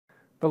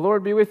The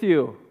Lord be with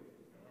you.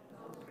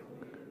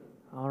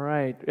 All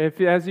right.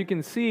 As you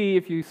can see,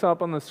 if you saw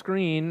up on the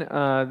screen,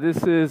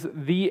 this is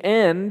the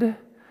end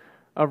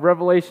of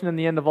Revelation and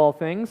the end of all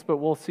things, but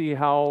we'll see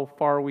how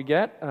far we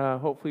get.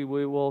 Hopefully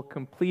we will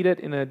complete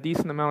it in a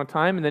decent amount of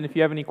time, and then if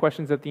you have any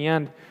questions at the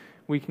end,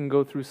 we can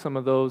go through some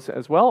of those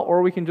as well,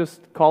 or we can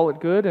just call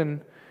it good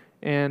and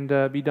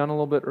be done a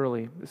little bit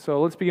early.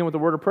 So let's begin with a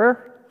word of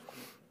prayer.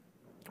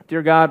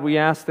 Dear God, we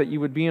ask that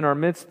you would be in our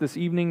midst this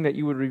evening, that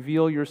you would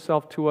reveal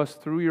yourself to us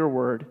through your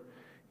word.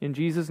 In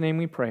Jesus' name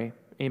we pray.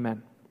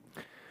 Amen.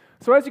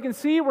 So as you can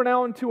see, we're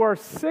now into our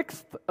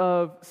sixth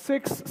of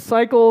 6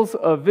 cycles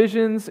of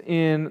visions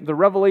in the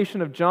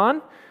Revelation of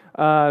John.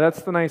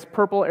 That's the nice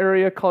purple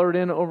area colored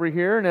in over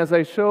here. And as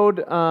I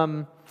showed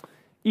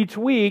each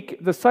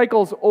week, the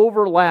cycles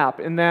overlap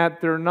in that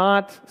they're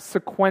not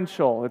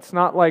sequential. It's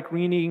not like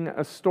reading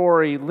a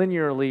story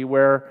linearly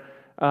where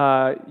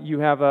you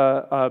have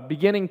a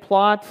beginning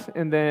plot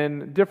and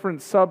then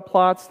different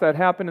subplots that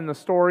happen in the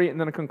story and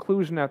then a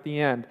conclusion at the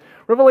end.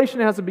 Revelation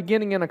has a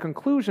beginning and a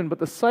conclusion, but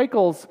the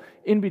cycles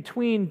in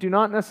between do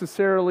not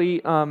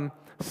necessarily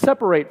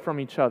separate from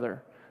each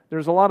other.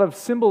 There's a lot of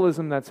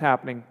symbolism that's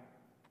happening.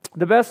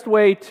 The best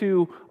way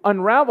to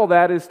unravel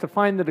that is to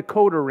find the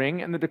decoder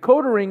ring, and the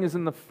decoder ring is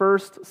in the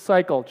first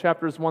cycle,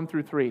 chapters 1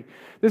 through 3.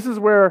 This is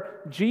where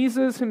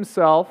Jesus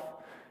himself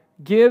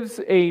gives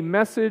a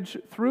message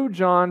through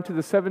John to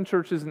the 7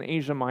 churches in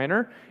Asia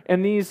Minor,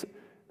 and these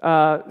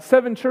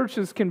 7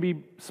 churches can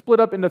be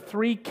split up into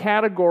 3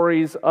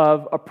 categories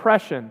of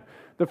oppression.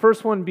 The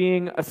first one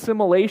being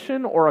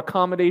assimilation or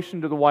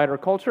accommodation to the wider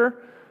culture.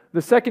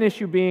 The second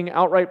issue being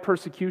outright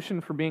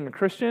persecution for being a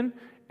Christian.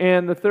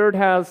 And the third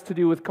has to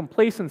do with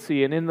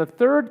complacency. And in the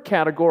third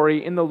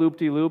category, in the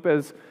loop-de-loop,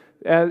 as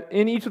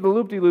in each of the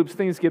loop-de-loops,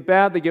 things get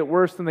bad, they get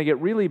worse, then they get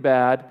really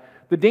bad.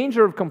 The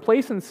danger of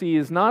complacency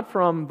is not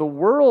from the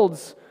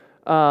world's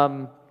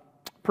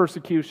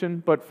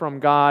persecution, but from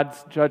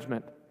God's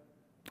judgment.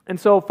 And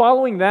so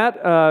following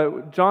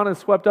that, John is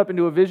swept up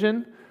into a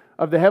vision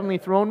of the heavenly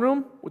throne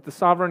room with the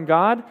sovereign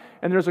God,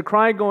 and there's a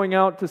cry going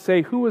out to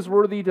say, who is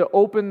worthy to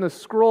open the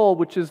scroll,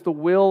 which is the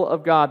will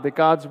of God, that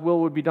God's will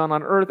would be done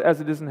on earth as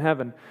it is in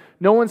heaven.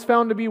 No one's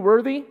found to be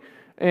worthy,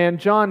 and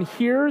John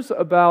hears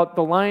about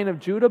the Lion of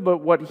Judah, but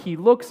what he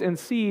looks and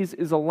sees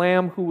is a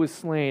lamb who was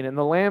slain, and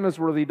the lamb is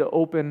worthy to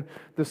open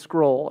the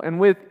scroll. And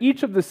with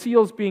each of the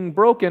seals being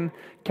broken,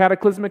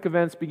 cataclysmic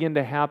events begin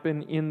to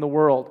happen in the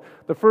world.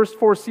 The first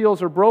 4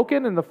 seals are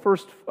broken, and the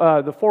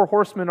 4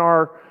 horsemen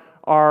are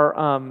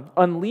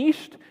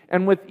unleashed,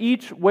 and with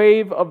each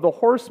wave of the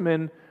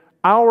horsemen,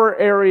 our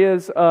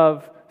areas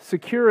of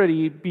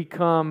security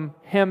become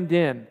hemmed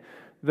in.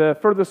 The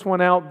furthest one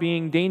out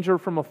being danger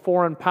from a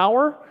foreign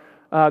power,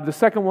 the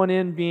second one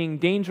in being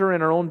danger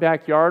in our own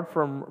backyard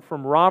from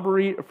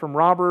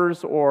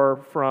robbers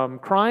or from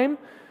crime.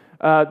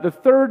 The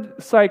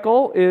third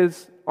cycle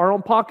is our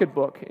own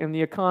pocketbook and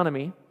the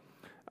economy.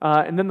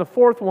 And then the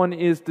fourth one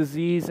is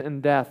disease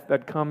and death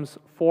that comes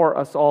for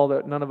us all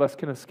that none of us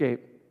can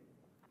escape.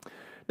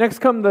 Next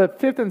come the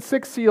 5th and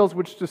 6th seals,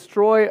 which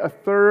destroy a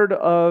third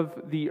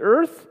of the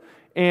earth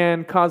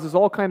and causes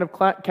all kind of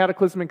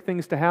cataclysmic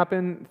things to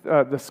happen,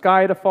 the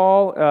sky to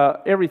fall,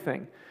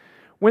 everything.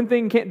 When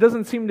things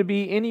doesn't seem to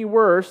be any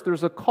worse,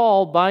 there's a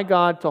call by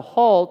God to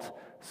halt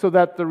so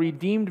that the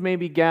redeemed may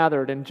be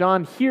gathered. And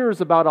John hears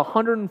about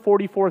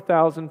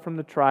 144,000 from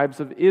the tribes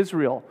of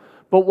Israel.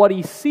 But what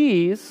he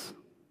sees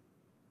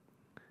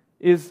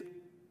is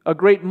a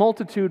great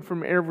multitude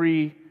from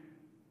every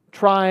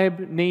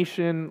tribe,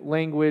 nation,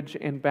 language,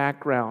 and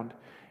background.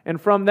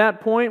 And from that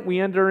point, we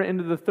enter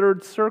into the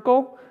third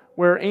circle,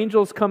 where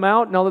angels come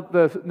out now that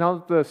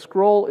the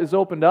scroll is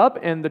opened up,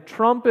 and the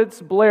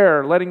trumpets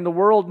blare, letting the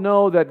world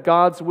know that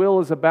God's will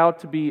is about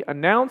to be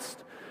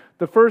announced.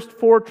 The first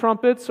 4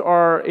 trumpets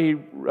are a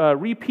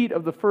repeat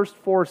of the first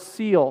 4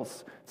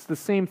 seals. It's the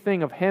same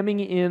thing of hemming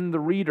in the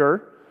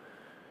reader.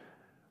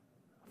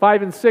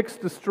 5 and 6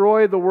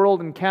 destroy the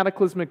world in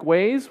cataclysmic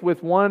ways,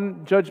 with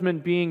one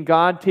judgment being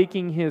God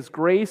taking His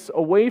grace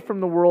away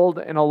from the world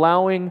and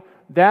allowing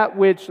that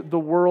which the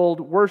world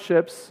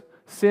worships,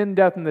 sin,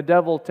 death, and the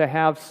devil, to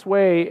have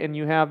sway, and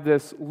you have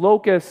this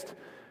locust,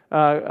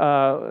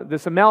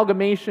 this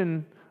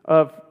amalgamation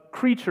of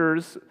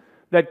creatures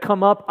that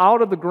come up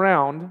out of the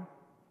ground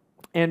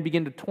and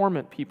begin to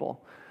torment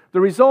people. The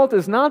result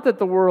is not that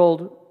the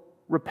world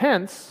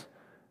repents,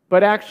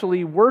 but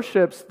actually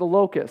worships the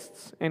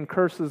locusts and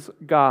curses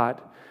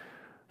God.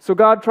 So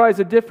God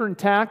tries a different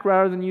tack.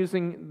 Rather than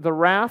using the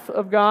wrath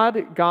of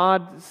God,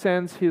 God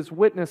sends His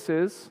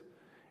witnesses,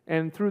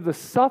 and through the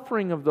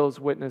suffering of those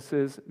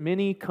witnesses,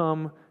 many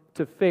come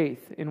to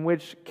faith, in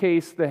which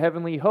case the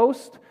heavenly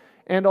host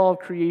and all of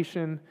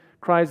creation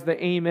cries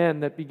the Amen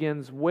that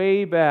begins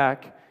way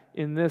back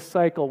in this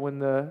cycle when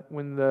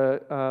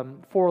the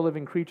 4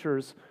 living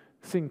creatures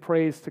sing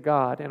praise to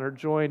God and are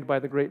joined by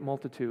the great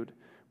multitude.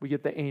 We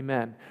get the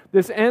Amen.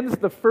 This ends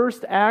the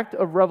first act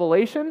of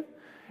Revelation,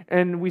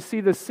 and we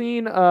see the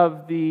scene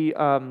of the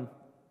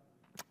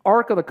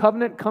Ark of the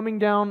Covenant coming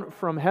down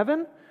from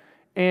heaven,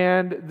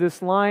 and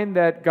this line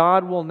that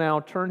God will now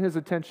turn his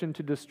attention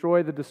to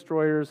destroy the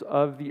destroyers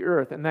of the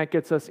earth. And that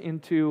gets us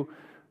into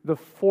the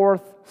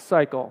fourth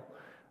cycle.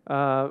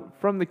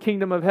 From the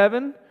kingdom of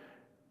heaven,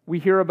 we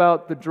hear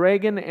about the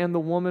dragon and the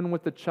woman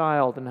with the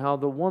child, and how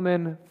the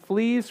woman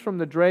flees from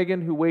the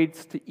dragon who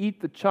waits to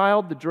eat the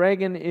child. The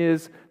dragon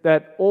is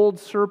that old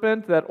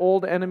serpent, that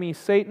old enemy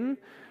Satan.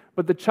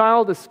 But the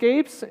child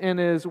escapes and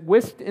is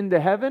whisked into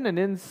heaven,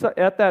 and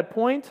at that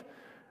point,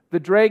 the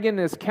dragon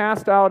is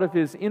cast out of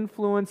his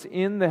influence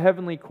in the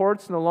heavenly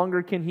courts. No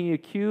longer can he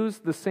accuse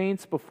the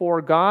saints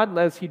before God,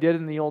 as he did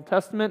in the Old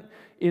Testament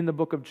in the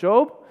book of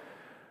Job.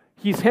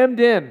 He's hemmed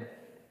in,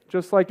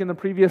 just like in the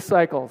previous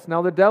cycles.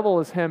 Now the devil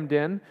is hemmed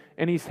in,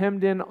 and he's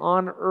hemmed in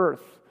on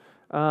earth,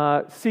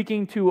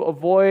 seeking to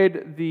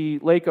avoid the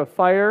lake of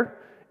fire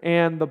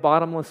and the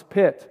bottomless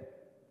pit.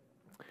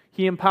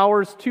 He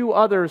empowers two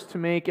others to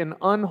make an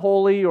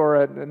unholy,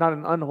 not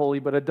an unholy,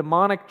 but a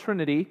demonic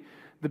trinity.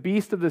 The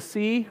beast of the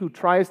sea, who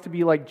tries to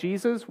be like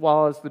Jesus,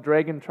 while as the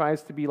dragon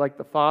tries to be like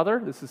the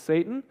Father. This is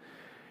Satan.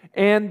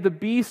 And the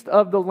beast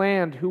of the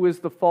land, who is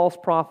the false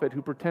prophet,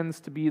 who pretends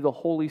to be the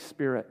Holy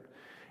Spirit.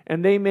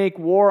 And they make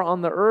war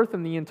on the earth,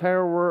 and the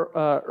entire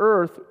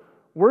earth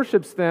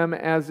worships them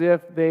as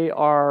if they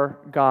are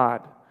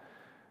God.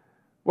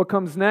 What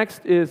comes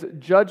next is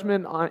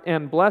judgment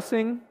and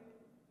blessing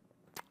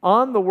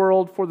on the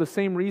world for the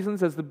same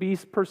reasons as the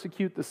beasts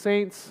persecute the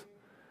saints.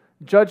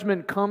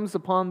 Judgment comes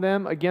upon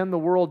them. Again, the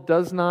world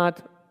does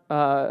not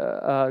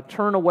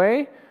turn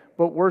away,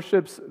 but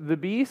worships the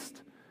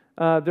beast,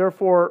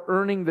 therefore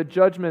earning the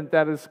judgment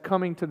that is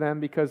coming to them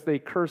because they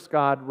curse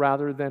God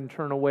rather than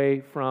turn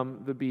away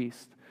from the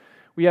beast.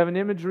 We have an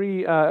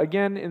imagery,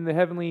 again, in the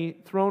heavenly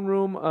throne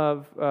room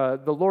of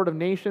the Lord of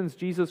nations,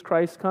 Jesus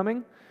Christ,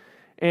 coming,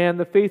 and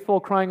the faithful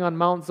crying on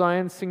Mount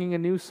Zion, singing a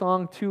new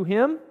song to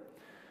him,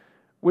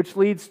 which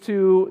leads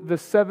to the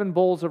 7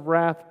 bowls of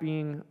wrath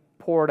being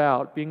poured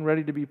out, being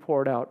ready to be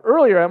poured out.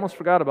 Earlier, I almost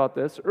forgot about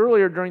this,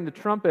 earlier during the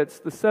trumpets,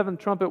 the 7th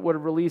trumpet would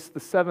have released the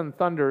 7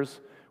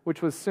 thunders,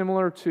 which was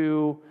similar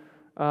to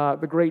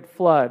the great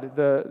flood.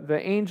 The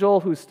angel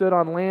who stood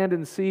on land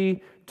and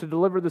sea to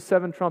deliver the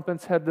 7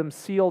 trumpets had them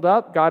sealed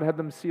up. God had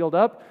them sealed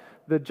up.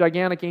 The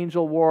gigantic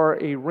angel wore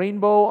a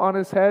rainbow on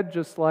his head,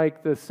 just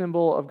like the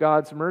symbol of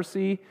God's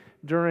mercy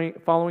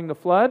following the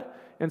flood.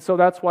 And so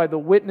that's why the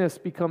witness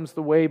becomes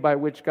the way by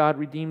which God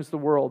redeems the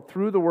world,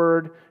 through the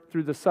word,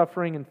 through the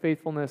suffering and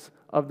faithfulness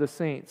of the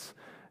saints.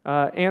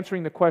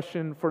 Answering the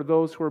question for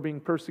those who are being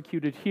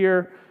persecuted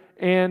here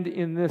and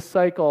in this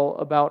cycle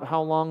about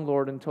how long,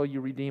 Lord, until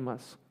you redeem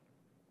us.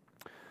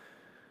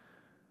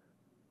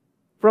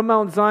 From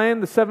Mount Zion,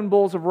 the 7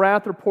 bowls of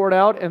wrath are poured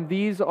out, and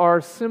these are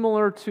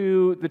similar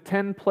to the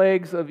 10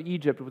 plagues of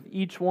Egypt, with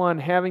each one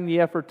having the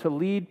effort to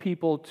lead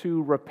people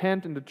to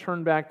repent and to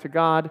turn back to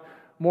God.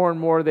 More and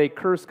more they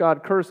curse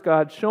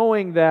God,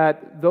 showing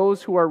that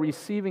those who are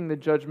receiving the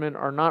judgment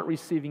are not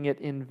receiving it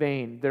in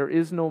vain. There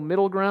is no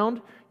middle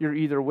ground. You're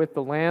either with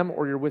the Lamb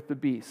or you're with the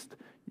beast.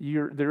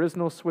 There is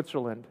no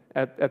Switzerland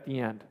at the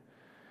end.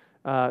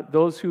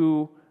 Those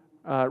who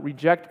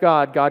reject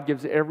God, God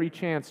gives every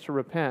chance to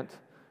repent,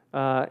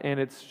 and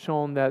it's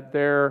shown that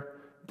their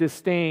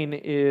disdain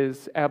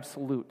is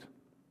absolute.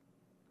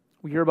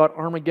 We hear about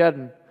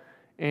Armageddon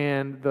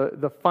and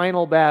the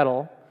final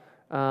battle,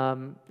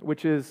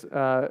 which is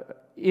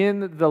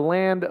in the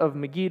land of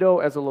Megiddo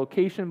as a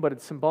location, but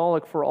it's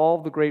symbolic for all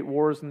of the great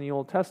wars in the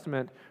Old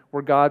Testament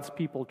where God's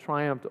people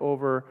triumphed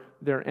over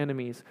their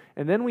enemies.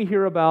 And then we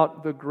hear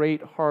about the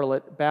great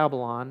harlot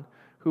Babylon,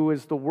 who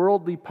is the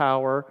worldly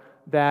power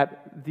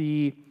that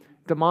the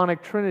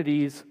demonic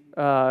trinity's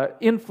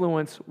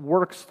influence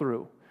works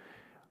through.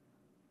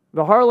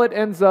 The harlot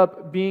ends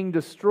up being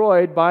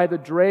destroyed by the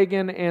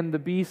dragon and the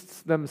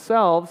beasts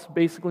themselves,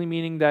 basically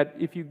meaning that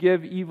if you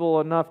give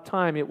evil enough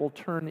time, it will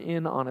turn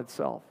in on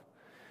itself.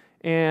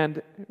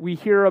 And we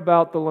hear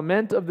about the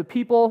lament of the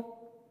people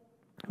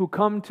who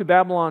come to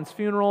Babylon's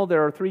funeral.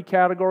 There are 3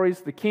 categories: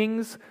 the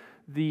kings,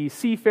 the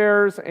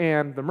seafarers,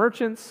 and the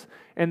merchants.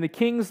 And the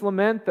kings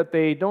lament that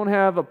they don't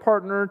have a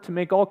partner to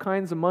make all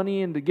kinds of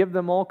money and to give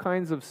them all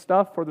kinds of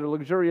stuff for their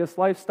luxurious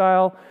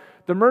lifestyle.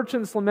 The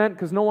merchants lament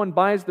because no one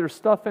buys their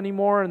stuff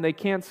anymore and they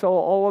can't sell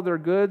all of their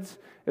goods,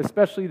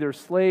 especially their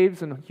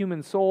slaves and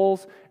human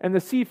souls. And the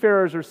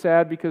seafarers are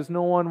sad because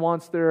no one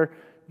wants their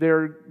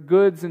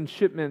goods and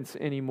shipments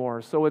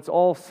anymore. So it's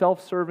all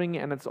self-serving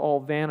and it's all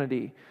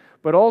vanity.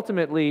 But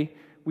ultimately,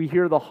 we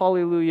hear the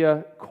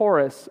Hallelujah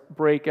chorus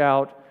break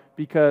out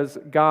because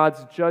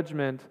God's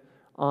judgment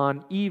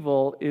on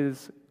evil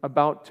is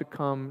about to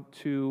come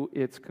to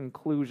its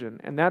conclusion.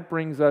 And that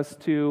brings us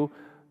to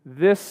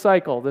this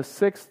cycle, the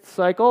 6th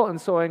cycle. And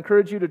so I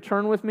encourage you to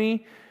turn with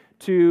me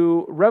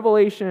to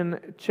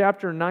Revelation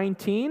chapter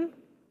 19,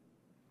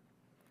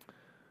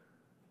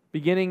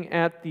 beginning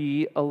at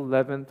the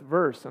 11th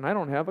verse. And I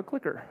don't have a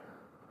clicker.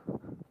 There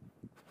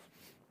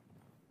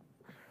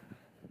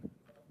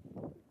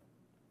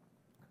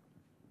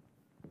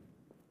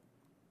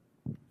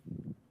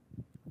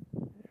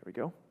we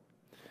go.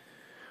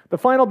 The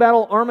final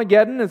battle,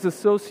 Armageddon, is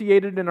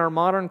associated in our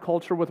modern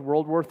culture with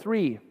World War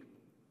III.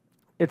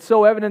 It's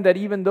so evident that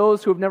even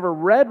those who have never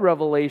read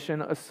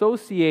Revelation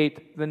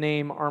associate the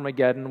name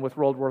Armageddon with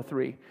World War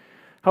III.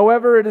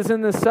 However, it is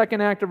in the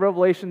second act of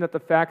Revelation that the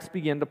facts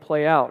begin to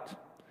play out.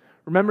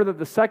 Remember that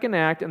the second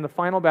act and the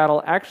final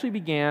battle actually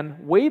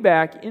began way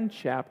back in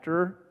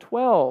chapter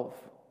 12.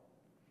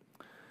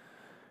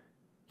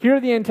 Here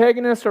the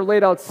antagonists are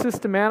laid out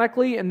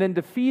systematically and then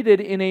defeated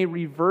in a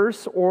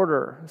reverse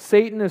order.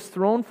 Satan is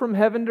thrown from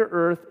heaven to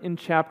earth in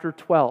chapter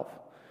 12.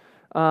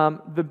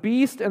 The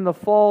beast and the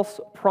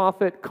false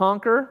prophet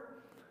conquer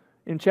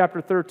in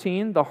chapter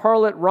 13. The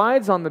harlot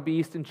rides on the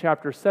beast in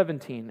chapter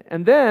 17.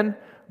 And then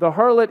the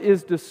harlot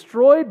is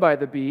destroyed by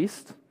the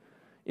beast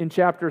in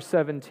chapter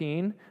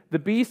 17. The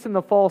beast and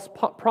the false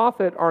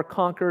prophet are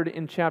conquered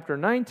in chapter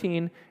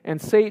 19. And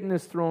Satan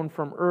is thrown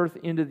from earth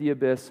into the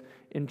abyss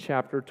in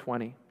chapter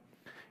 20.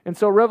 And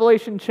so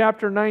Revelation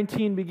chapter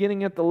 19,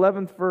 beginning at the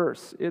 11th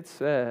verse, it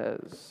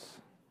says,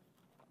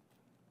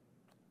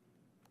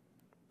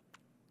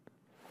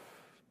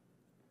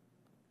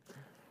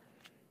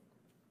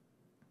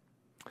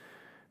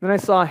 "Then I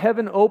saw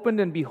heaven opened,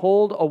 and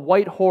behold, a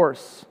white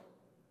horse.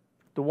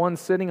 The one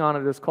sitting on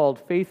it is called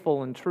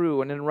Faithful and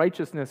True, and in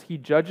righteousness he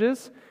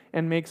judges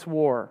and makes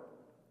war.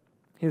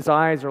 His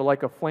eyes are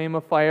like a flame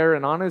of fire,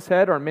 and on his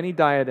head are many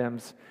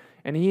diadems,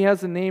 and he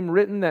has a name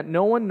written that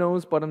no one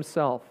knows but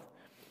himself.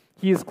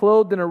 He is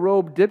clothed in a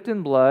robe dipped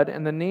in blood,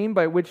 and the name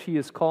by which he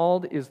is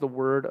called is the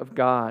Word of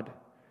God.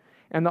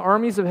 And the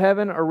armies of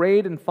heaven,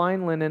 arrayed in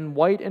fine linen,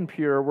 white and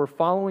pure, were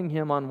following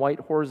him on white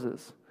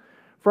horses.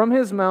 From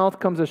his mouth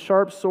comes a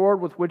sharp sword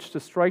with which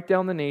to strike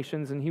down the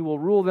nations, and he will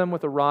rule them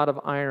with a rod of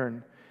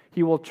iron.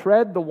 He will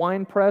tread the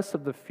winepress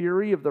of the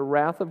fury of the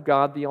wrath of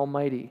God the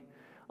Almighty.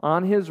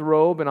 On his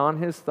robe and on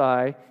his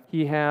thigh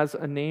he has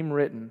a name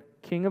written,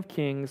 King of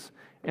Kings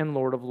and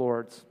Lord of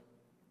Lords."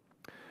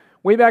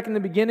 Way back in the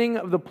beginning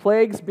of the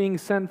plagues being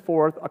sent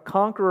forth, a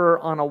conqueror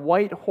on a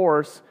white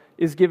horse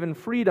is given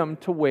freedom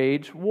to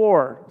wage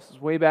war. This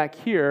is way back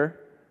here,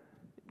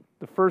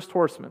 the first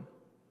horseman.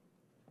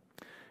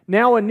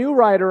 Now a new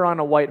rider on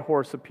a white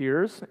horse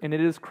appears, and it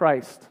is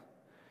Christ.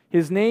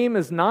 His name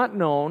is not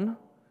known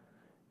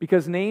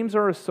because names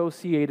are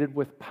associated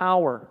with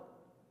power.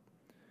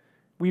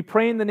 We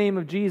pray in the name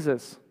of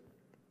Jesus,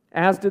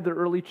 as did the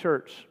early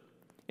church,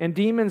 and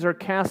demons are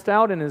cast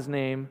out in his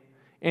name,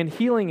 and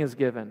healing is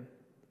given.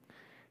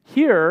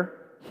 Here,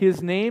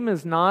 his name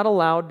is not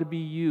allowed to be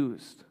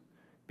used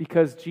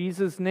because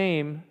Jesus'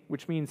 name,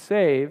 which means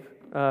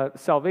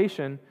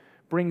salvation,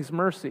 brings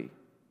mercy.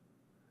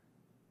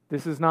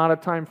 This is not a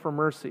time for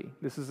mercy.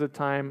 This is a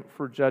time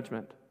for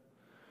judgment.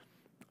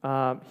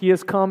 He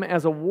has come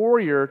as a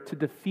warrior to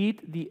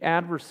defeat the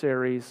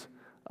adversaries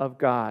of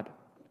God.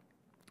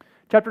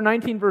 Chapter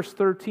 19, verse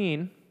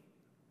 13,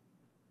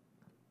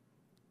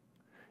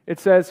 it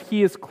says,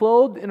 "He is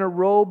clothed in a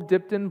robe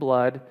dipped in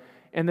blood,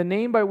 and the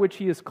name by which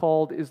he is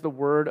called is the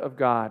Word of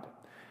God."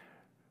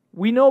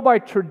 We know by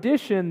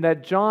tradition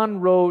that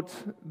John wrote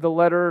the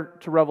letter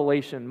to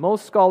Revelation.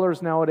 Most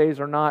scholars nowadays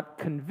are not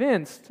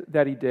convinced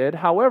that he did.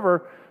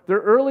 However, the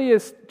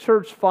earliest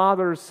church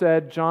fathers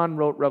said John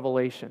wrote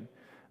Revelation.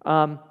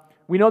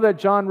 We know that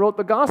John wrote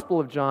the Gospel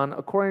of John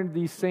according to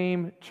these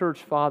same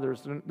church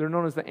fathers. They're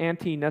known as the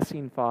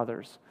Ante-Nicene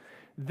Fathers.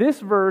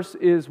 This verse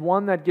is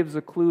one that gives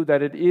a clue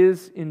that it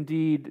is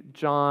indeed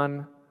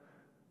John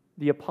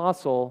the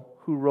Apostle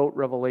who wrote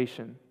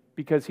Revelation,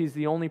 because he's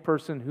the only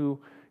person who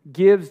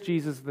gives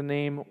Jesus the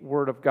name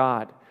Word of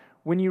God.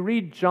 When you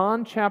read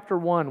John chapter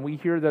 1, we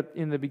hear that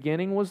in the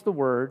beginning was the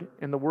Word,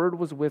 and the Word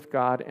was with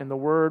God, and the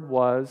Word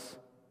was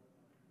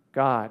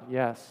God,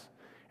 yes.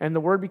 And the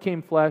Word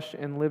became flesh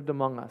and lived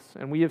among us,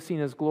 and we have seen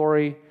His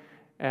glory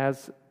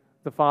as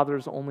the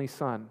Father's only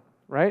Son,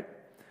 right?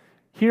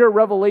 Here,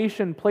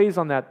 Revelation plays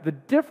on that. The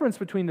difference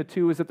between the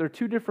two is that they're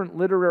two different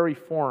literary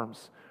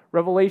forms.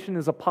 Revelation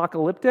is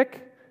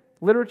apocalyptic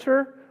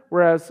literature,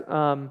 whereas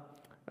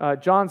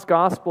John's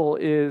Gospel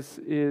is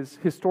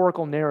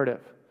historical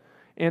narrative.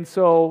 And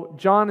so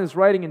John is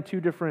writing in two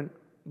different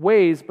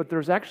ways, but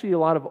there's actually a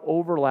lot of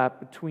overlap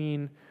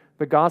between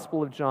the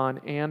Gospel of John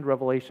and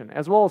Revelation,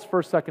 as well as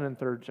 1st, 2nd, and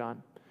 3rd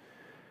John.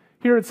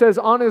 Here it says,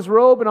 "On his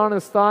robe and on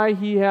his thigh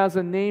he has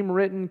a name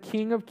written,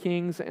 King of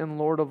Kings and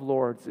Lord of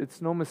Lords."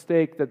 It's no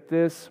mistake that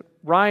this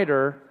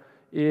rider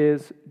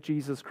is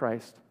Jesus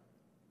Christ.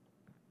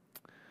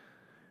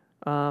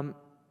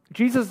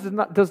 Jesus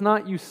does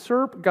not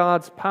usurp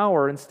God's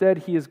power. Instead,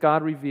 he is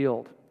God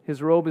revealed.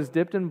 His robe is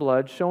dipped in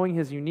blood, showing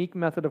his unique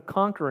method of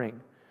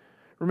conquering.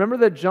 Remember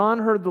that John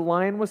heard the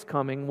lion was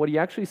coming. What he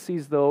actually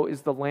sees, though,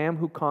 is the Lamb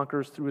who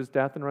conquers through his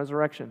death and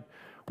resurrection.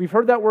 We've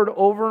heard that word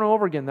over and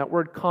over again, that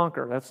word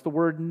conquer. That's the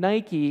word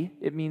Nike.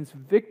 It means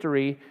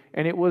victory,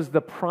 and it was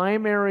the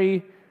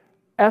primary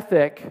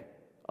ethic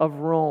of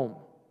Rome.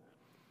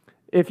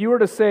 If you were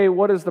to say,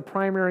 what is the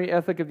primary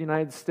ethic of the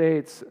United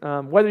States,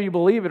 whether you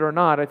believe it or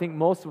not, I think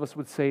most of us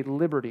would say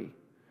liberty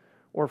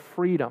or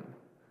freedom,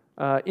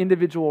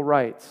 individual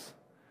rights.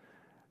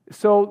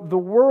 So the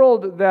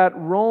world that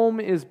Rome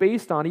is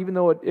based on, even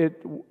though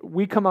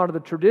we come out of the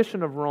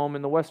tradition of Rome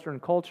in the Western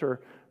culture,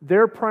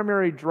 their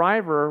primary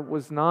driver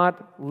was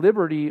not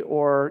liberty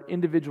or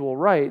individual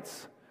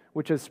rights,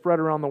 which has spread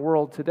around the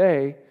world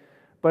today,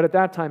 but at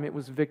that time it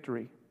was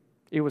victory.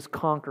 It was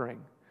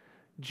conquering.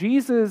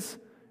 Jesus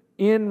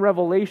in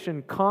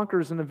Revelation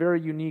conquers in a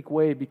very unique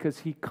way because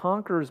he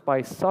conquers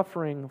by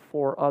suffering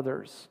for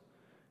others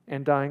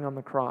and dying on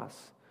the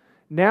cross.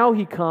 Now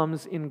he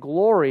comes in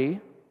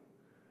glory,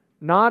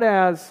 not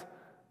as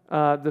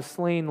the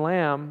slain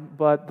lamb,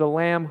 but the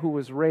lamb who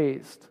was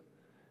raised,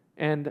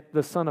 and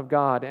the Son of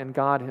God and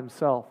God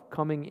himself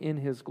coming in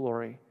his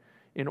glory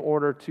in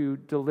order to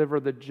deliver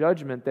the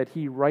judgment that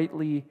he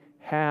rightly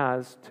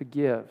has to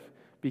give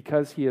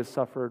because he has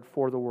suffered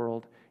for the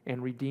world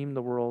and redeemed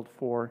the world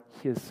for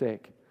his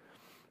sake.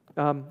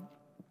 If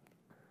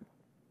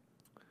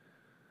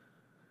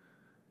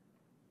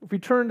we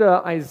turn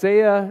to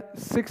Isaiah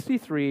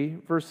 63,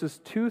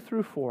 verses 2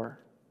 through 4.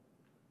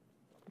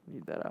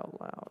 Read that out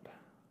loud.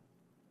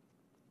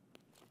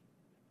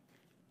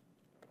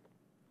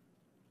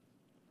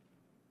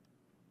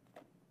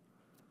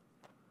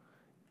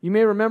 You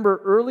may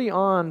remember early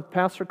on,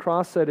 Pastor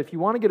Cross said, if you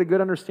want to get a good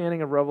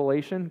understanding of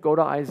Revelation, go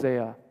to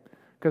Isaiah.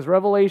 Because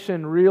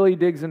Revelation really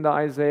digs into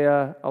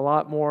Isaiah a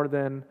lot more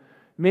than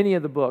many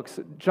of the books.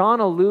 John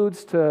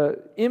alludes to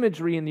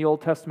imagery in the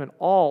Old Testament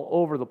all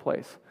over the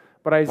place.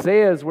 But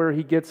Isaiah is where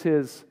he gets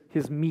his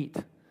meat,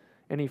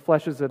 and he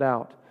fleshes it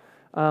out.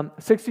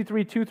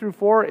 63, 2 through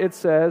 4, it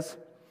says,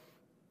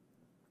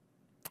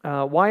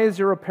 why is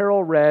your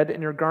apparel red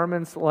and your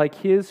garments like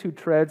his who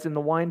treads in the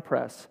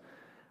winepress?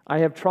 I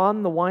have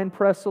trodden the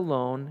winepress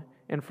alone,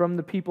 and from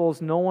the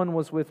peoples no one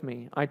was with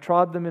me. I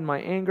trod them in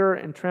my anger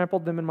and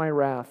trampled them in my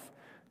wrath.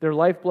 Their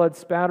lifeblood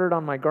spattered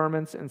on my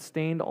garments and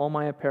stained all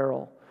my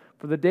apparel.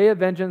 For the day of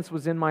vengeance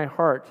was in my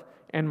heart,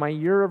 and my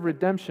year of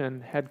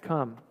redemption had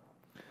come.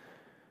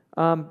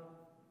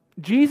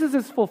 Jesus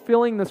is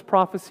fulfilling this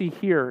prophecy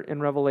here in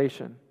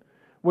Revelation.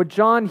 What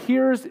John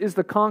hears is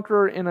the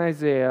conqueror in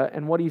Isaiah,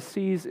 and what he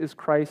sees is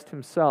Christ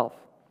himself.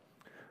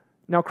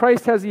 Now,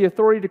 Christ has the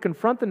authority to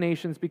confront the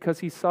nations because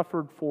he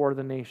suffered for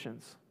the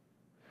nations.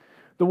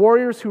 The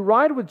warriors who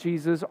ride with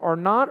Jesus are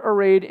not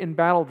arrayed in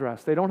battle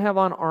dress. They don't have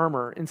on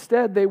armor.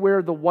 Instead, they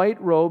wear the white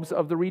robes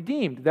of the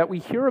redeemed that we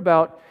hear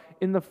about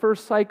in the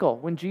first cycle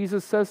when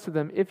Jesus says to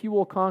them, if you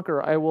will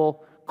conquer, I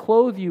will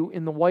clothe you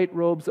in the white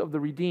robes of the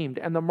redeemed.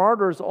 And the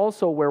martyrs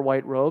also wear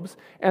white robes,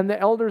 and the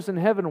elders in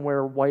heaven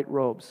wear white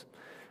robes.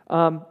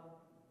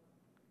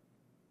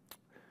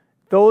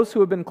 Those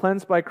who have been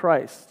cleansed by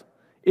Christ.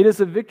 It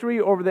is a victory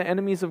over the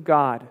enemies of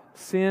God,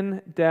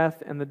 sin,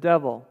 death, and the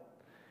devil.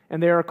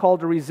 And they are called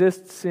to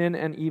resist sin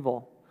and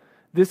evil.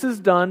 This is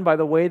done by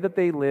the way that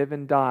they live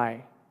and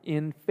die,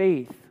 in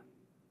faith.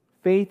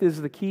 Faith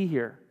is the key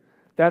here.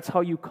 That's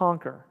how you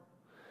conquer.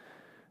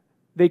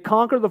 They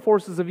conquer the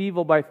forces of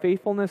evil by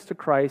faithfulness to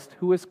Christ,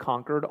 who has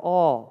conquered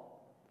all.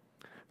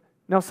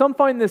 Now, some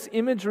find this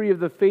imagery of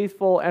the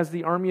faithful as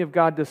the army of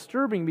God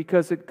disturbing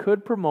because it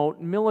could promote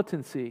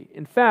militancy.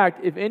 In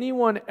fact, if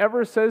anyone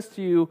ever says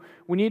to you,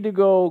 we need to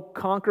go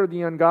conquer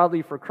the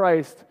ungodly for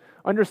Christ,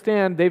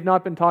 understand they've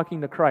not been talking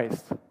to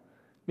Christ.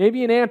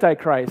 Maybe an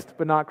antichrist,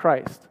 but not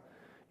Christ.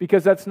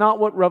 Because that's not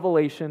what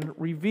Revelation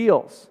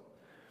reveals.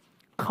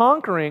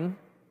 Conquering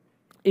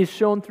is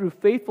shown through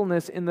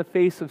faithfulness in the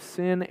face of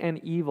sin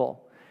and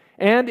evil.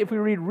 And if we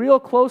read real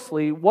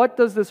closely, what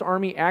does this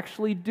army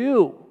actually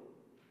do?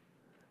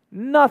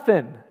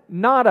 Nothing.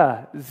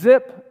 Nada.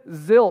 Zip.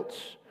 Zilch.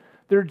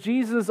 They're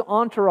Jesus'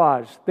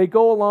 entourage. They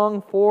go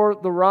along for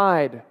the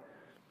ride.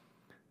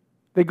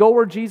 They go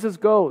where Jesus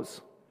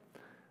goes.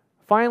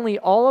 Finally,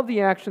 all of the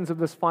actions of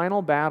this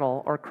final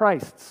battle are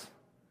Christ's.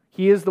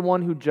 He is the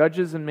one who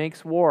judges and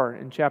makes war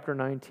in chapter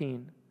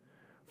 19.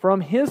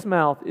 From his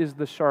mouth is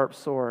the sharp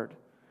sword.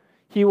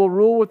 He will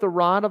rule with a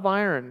rod of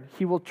iron.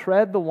 He will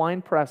tread the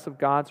winepress of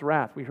God's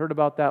wrath. We heard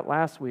about that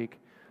last week.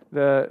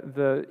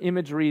 The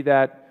imagery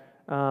that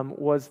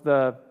was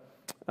the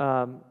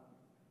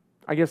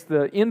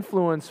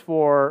influence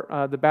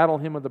for the battle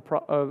hymn of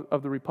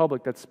the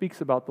Republic that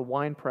speaks about the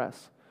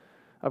winepress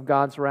of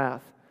God's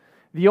wrath.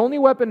 The only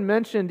weapon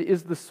mentioned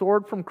is the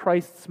sword from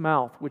Christ's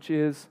mouth, which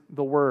is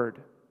the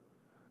Word.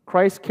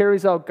 Christ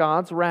carries out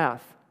God's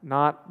wrath,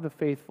 not the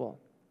faithful.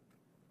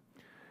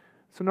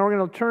 So now we're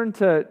going to turn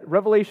to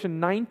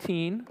Revelation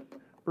 19,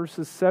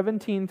 verses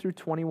 17 through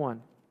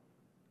 21.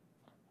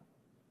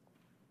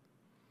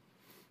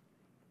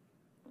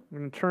 We're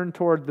going to turn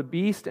toward the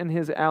beast and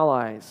his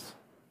allies.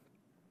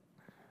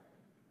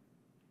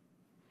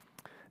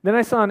 Then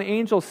I saw an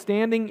angel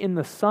standing in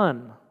the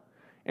sun,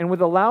 and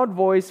with a loud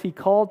voice he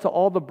called to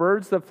all the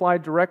birds that fly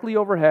directly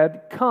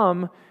overhead,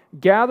 "Come,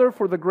 gather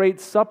for the great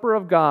supper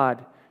of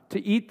God, to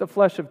eat the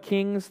flesh of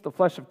kings, the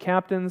flesh of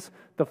captains,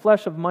 the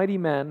flesh of mighty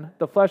men,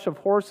 the flesh of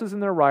horses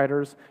and their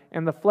riders,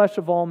 and the flesh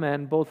of all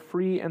men, both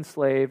free and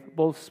slave,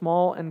 both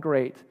small and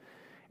great.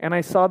 And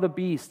I saw the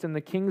beast and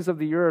the kings of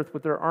the earth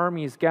with their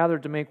armies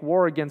gathered to make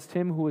war against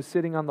him who was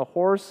sitting on the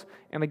horse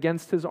and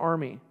against his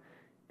army.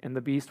 And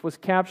the beast was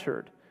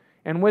captured,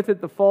 and with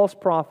it the false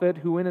prophet,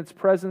 who in its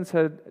presence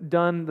had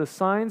done the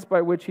signs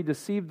by which he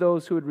deceived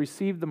those who had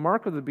received the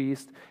mark of the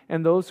beast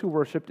and those who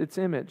worshipped its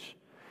image.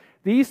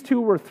 These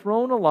two were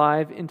thrown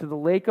alive into the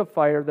lake of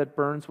fire that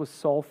burns with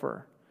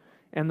sulfur,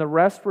 and the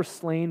rest were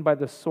slain by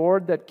the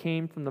sword that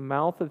came from the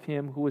mouth of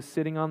him who was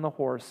sitting on the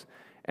horse,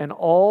 and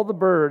all the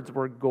birds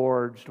were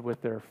gorged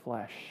with their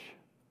flesh.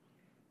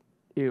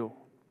 Ew.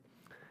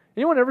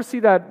 Anyone ever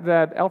see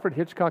that Alfred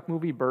Hitchcock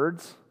movie,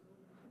 Birds?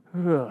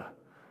 Ugh.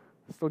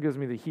 Still gives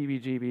me the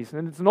heebie-jeebies,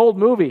 and it's an old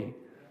movie.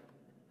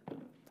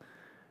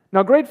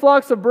 Now, great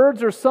flocks of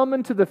birds are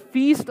summoned to the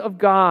feast of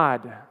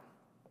God.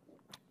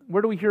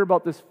 Where do we hear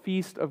about this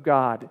feast of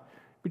God?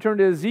 We turn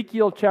to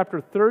Ezekiel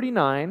chapter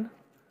 39,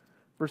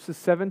 verses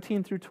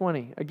 17 through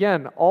 20.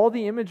 Again, all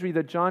the imagery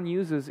that John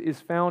uses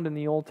is found in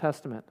the Old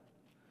Testament.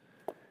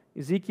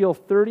 Ezekiel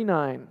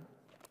 39.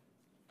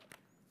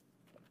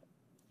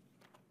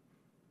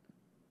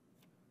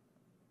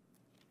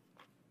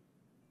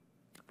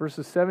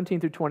 Verses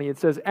 17 through 20, it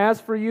says, "As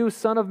for you,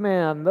 son of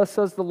man, thus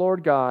says the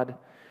Lord God,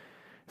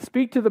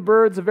 speak to the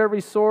birds of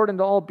every sort and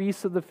to all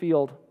beasts of the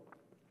field.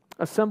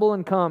 Assemble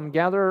and come,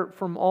 gather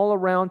from all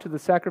around to the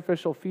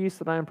sacrificial feast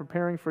that I am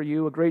preparing for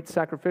you, a great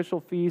sacrificial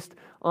feast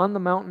on the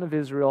mountain of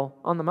Israel,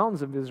 on the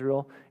mountains of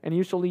Israel, and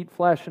you shall eat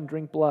flesh and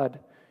drink blood.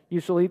 You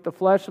shall eat the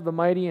flesh of the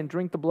mighty and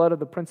drink the blood of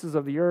the princes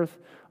of the earth,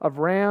 of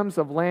rams,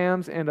 of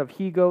lambs, and of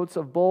he-goats,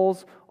 of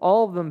bulls,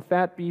 all of them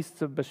fat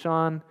beasts of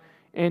Bashan.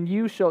 And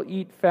you shall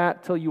eat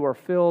fat till you are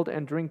filled,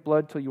 and drink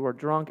blood till you are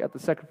drunk at the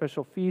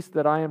sacrificial feast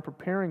that I am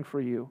preparing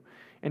for you.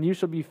 And you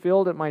shall be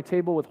filled at my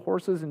table with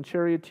horses and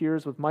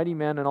charioteers, with mighty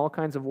men and all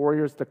kinds of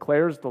warriors,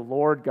 declares the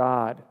Lord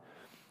God."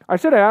 I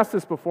should have asked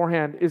this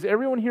beforehand. Is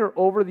everyone here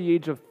over the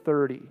age of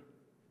 30?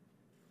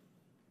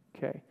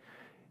 Okay.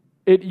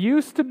 It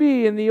used to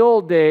be in the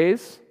old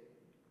days,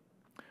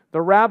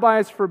 the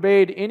rabbis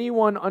forbade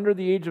anyone under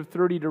the age of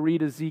 30 to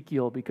read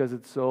Ezekiel because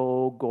it's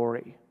so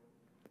gory.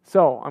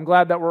 So, I'm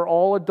glad that we're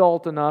all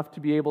adult enough to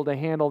be able to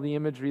handle the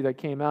imagery that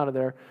came out of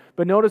there.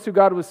 But notice who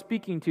God was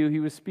speaking to. He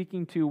was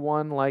speaking to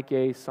one like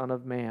a son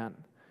of man.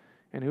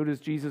 And who does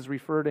Jesus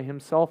refer to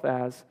himself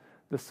as?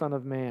 The Son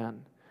of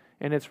Man.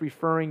 And it's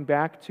referring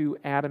back to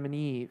Adam and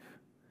Eve,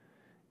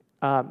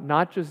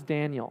 not just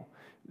Daniel.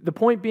 The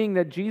point being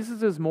that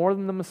Jesus is more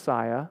than the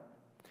Messiah.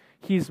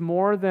 He's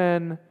more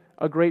than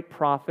a great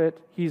prophet.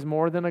 He's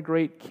more than a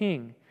great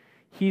king.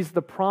 He's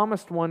the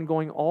promised one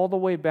going all the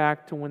way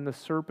back to when the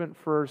serpent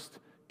first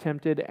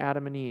tempted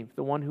Adam and Eve,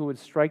 the one who would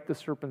strike the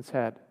serpent's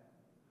head.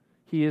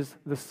 He is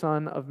the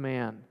Son of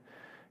Man.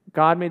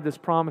 God made this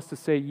promise to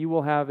say, you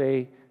will have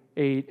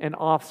an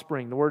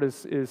offspring. The word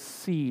is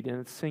seed, and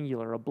it's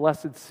singular, a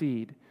blessed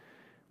seed.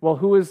 Well,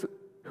 who is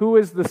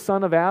the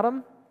son of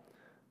Adam?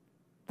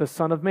 The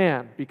Son of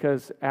Man,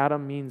 because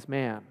Adam means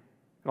man.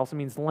 It also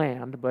means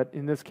land, but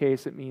in this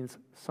case it means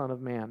Son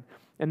of Man.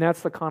 And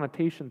that's the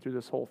connotation through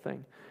this whole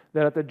thing.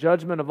 That at the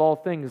judgment of all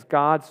things,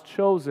 God's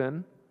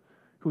chosen,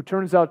 who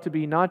turns out to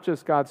be not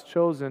just God's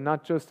chosen,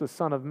 not just the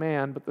Son of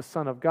Man, but the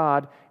Son of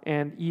God,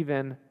 and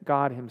even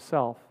God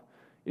himself,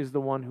 is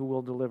the one who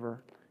will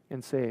deliver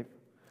and save,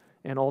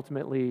 and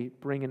ultimately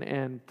bring an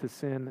end to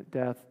sin,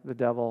 death, the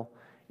devil,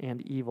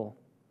 and evil.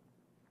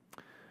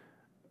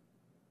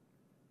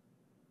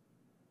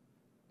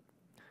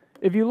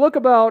 If you look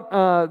about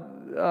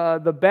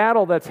the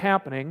battle that's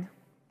happening,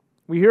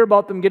 we hear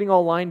about them getting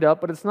all lined up,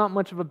 but it's not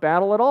much of a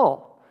battle at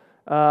all.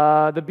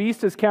 The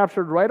beast is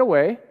captured right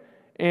away,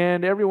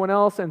 and everyone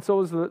else, and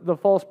so is the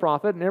false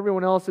prophet, and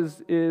everyone else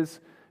is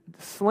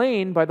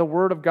slain by the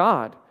word of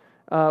God.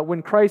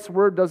 When Christ's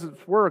word does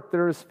its work,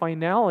 there is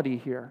finality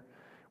here.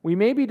 We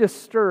may be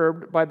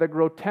disturbed by the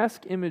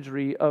grotesque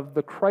imagery of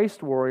the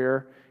Christ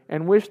warrior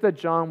and wish that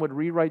John would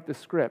rewrite the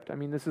script. I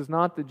mean, this is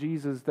not the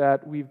Jesus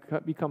that we've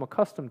become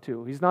accustomed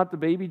to. He's not the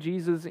baby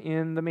Jesus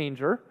in the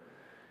manger,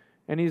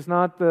 and he's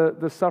not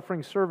the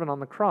suffering servant on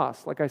the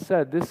cross. Like I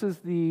said, this is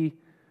the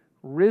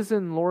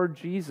risen Lord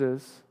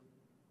Jesus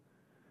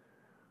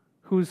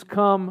who's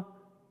come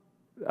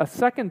a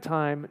second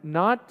time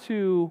not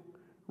to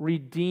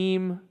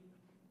redeem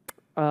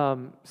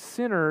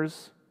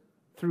sinners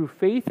through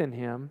faith in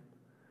him,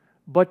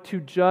 but to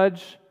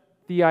judge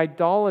the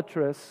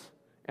idolatrous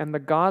and the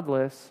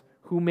godless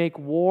who make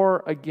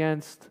war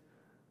against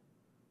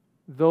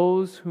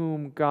those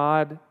whom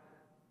God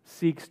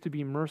seeks to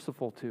be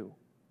merciful to.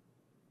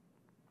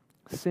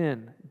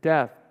 Sin,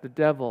 death, the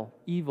devil,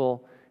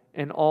 evil,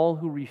 and all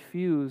who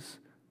refuse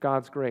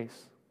God's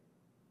grace.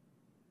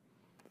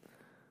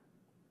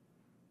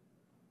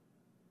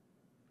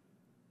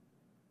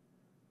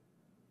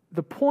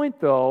 The point,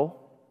 though,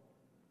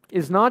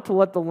 is not to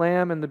let the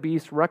lamb and the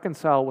beast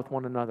reconcile with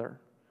one another.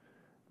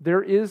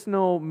 There is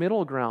no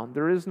middle ground.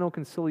 There is no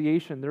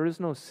conciliation. There is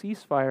no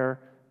ceasefire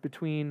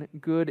between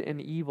good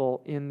and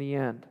evil in the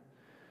end.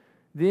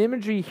 The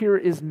imagery here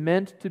is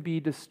meant to be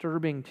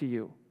disturbing to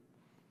you.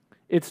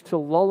 It's to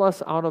lull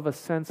us out of a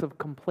sense of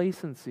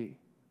complacency.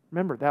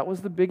 Remember, that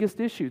was the biggest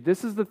issue.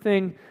 This is the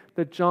thing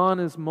that John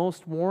is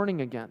most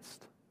warning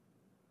against.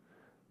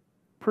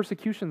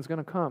 persecution is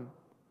going to come.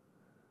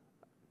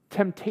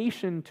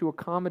 Temptation to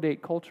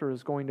accommodate culture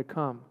is going to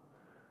come.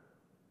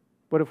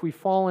 But if we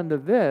fall into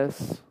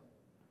this,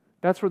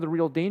 that's where the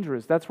real danger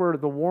is. That's where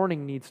the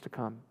warning needs to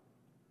come.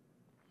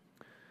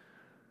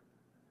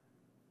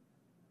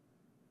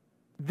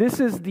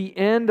 This is the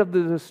end of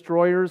the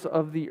destroyers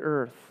of the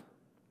earth.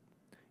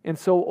 And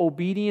so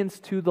obedience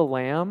to the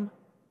Lamb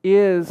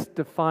is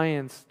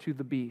defiance to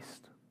the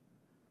beast.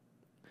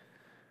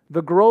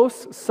 The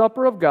gross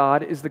supper of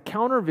God is the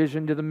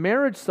countervision to the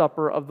marriage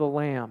supper of the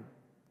Lamb.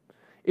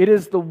 It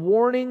is the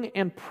warning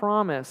and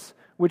promise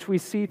which we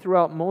see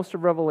throughout most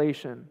of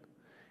Revelation.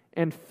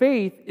 And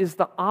faith is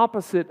the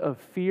opposite of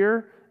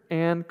fear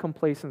and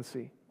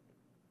complacency.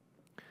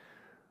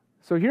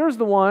 So here's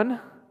the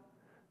one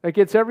that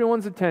gets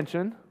everyone's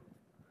attention: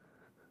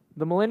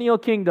 the millennial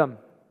kingdom.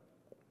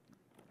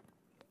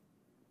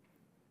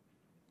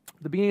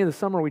 At the beginning of the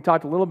summer, we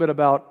talked a little bit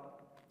about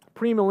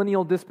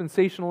premillennial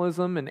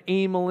dispensationalism and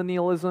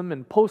amillennialism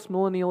and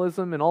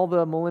postmillennialism and all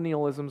the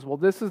millennialisms. Well,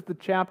 this is the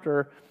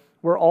chapter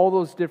where all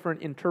those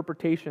different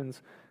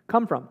interpretations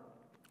come from.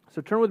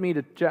 So turn with me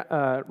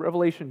to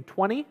Revelation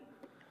 20,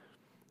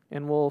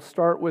 and we'll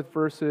start with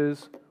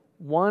verses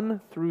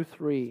 1 through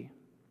 3.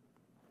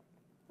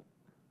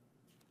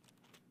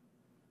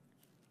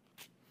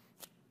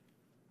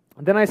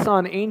 Then I saw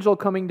an angel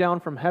coming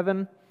down from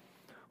heaven,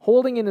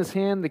 holding in his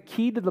hand the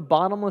key to the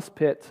bottomless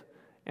pit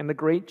and the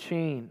great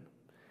chain.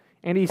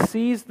 And he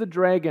seized the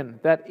dragon,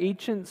 that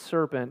ancient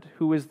serpent,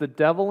 who is the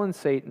devil and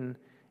Satan,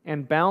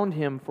 and bound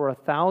him for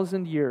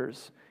 1,000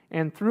 years,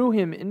 and threw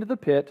him into the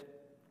pit,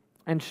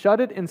 and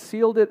shut it and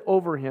sealed it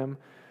over him,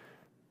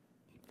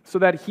 so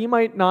that he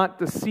might not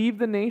deceive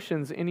the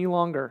nations any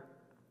longer,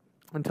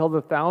 until the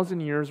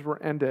 1,000 years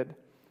were ended.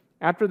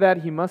 After that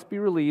he must be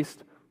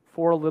released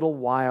for a little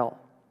while.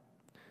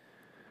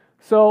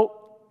 So,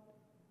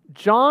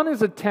 John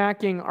is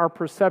attacking our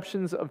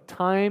perceptions of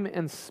time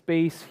and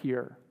space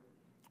here.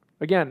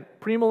 Again,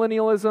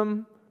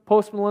 premillennialism,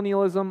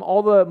 postmillennialism,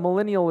 all the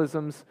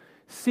millennialisms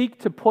seek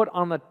to put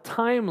on the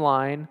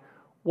timeline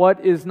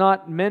what is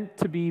not meant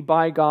to be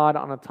by God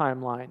on a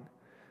timeline.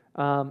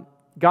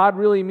 God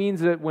really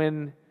means it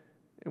when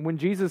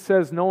Jesus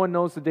says no one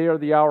knows the day or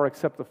the hour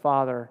except the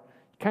Father.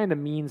 He kind of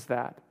means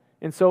that.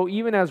 And so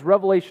even as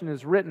Revelation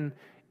is written,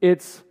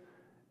 it's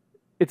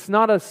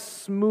not a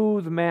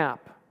smooth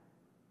map.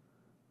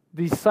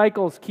 These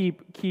cycles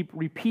keep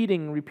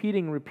repeating,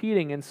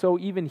 and so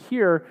even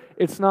here,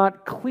 it's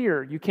not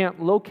clear. You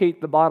can't locate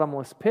the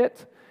bottomless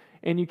pit,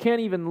 and you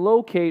can't even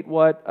locate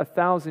what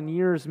 1,000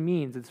 years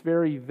means. It's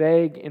very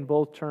vague in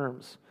both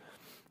terms.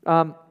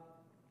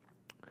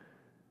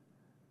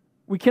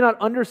 We cannot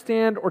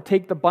understand or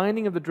take the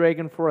binding of the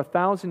dragon for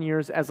 1,000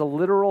 years as a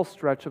literal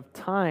stretch of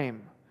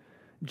time.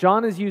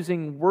 John is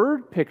using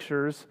word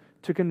pictures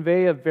to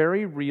convey a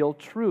very real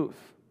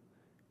truth.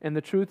 And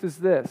the truth is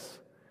this: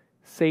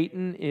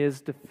 Satan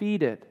is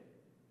defeated.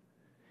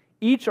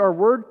 Each are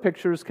word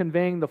pictures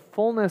conveying the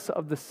fullness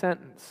of the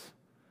sentence.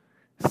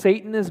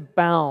 Satan is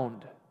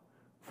bound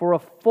for a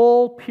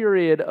full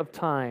period of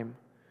time,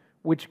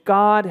 which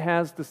God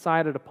has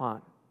decided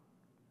upon.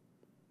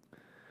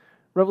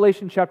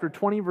 Revelation chapter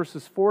 20,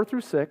 verses 4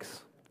 through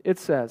 6, it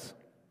says,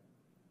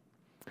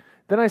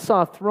 Then I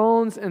saw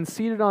thrones, and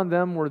seated on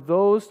them were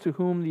those to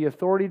whom the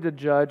authority to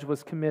judge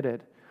was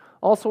committed.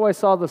 Also I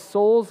saw the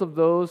souls of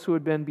those who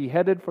had been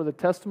beheaded for the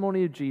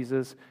testimony of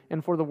Jesus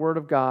and for the word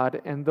of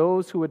God, and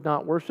those who had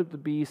not worshipped the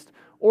beast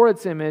or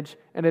its image,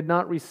 and had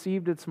not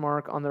received its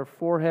mark on their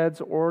foreheads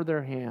or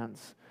their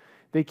hands.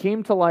 They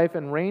came to life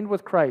and reigned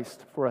with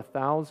Christ for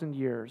 1,000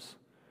 years.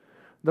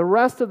 The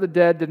rest of the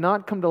dead did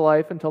not come to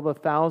life until the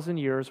 1,000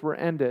 years were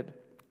ended.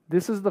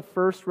 This is the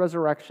first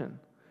resurrection.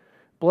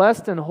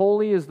 Blessed and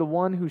holy is the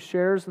one who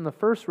shares in the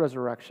first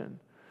resurrection.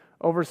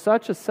 Over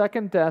such a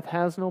second death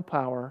has no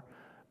power,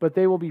 but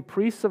they will be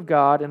priests of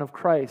God and of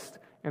Christ,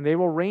 and they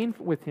will reign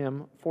with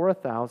him for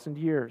 1,000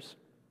 years.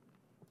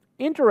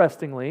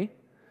 Interestingly,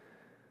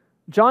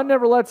 John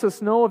never lets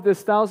us know if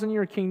this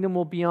 1,000-year kingdom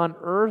will be on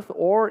earth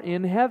or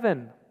in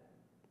heaven.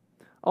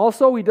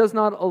 Also, he does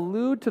not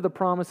allude to the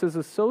promises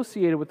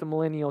associated with the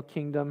millennial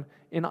kingdom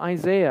in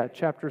Isaiah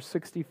chapter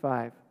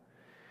 65.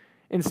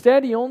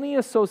 Instead, he only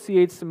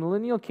associates the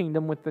millennial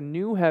kingdom with the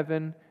new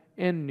heaven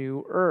and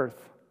new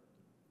earth.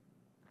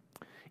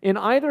 In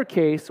either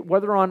case,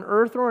 whether on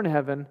earth or in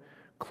heaven,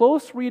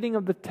 close reading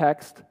of the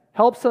text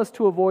helps us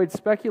to avoid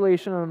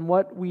speculation on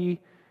what we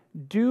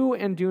do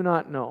and do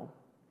not know.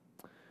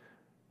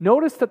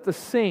 Notice that the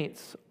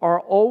saints are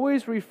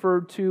always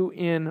referred to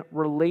in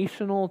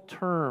relational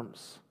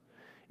terms.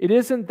 It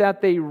isn't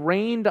that they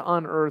reigned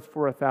on earth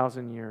for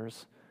 1,000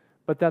 years,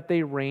 but that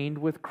they reigned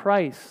with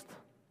Christ.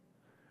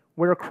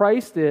 Where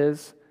Christ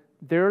is,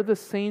 there the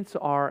saints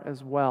are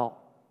as well.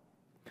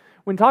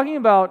 When talking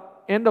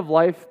about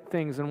end-of-life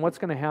things and what's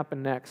going to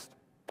happen next,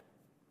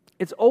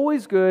 it's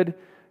always good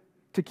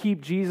to keep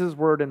Jesus'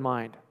 word in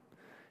mind.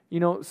 You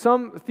know,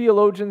 some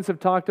theologians have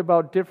talked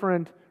about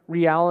different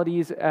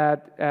realities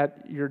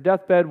at your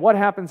deathbed. What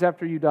happens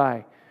after you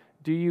die?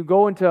 Do you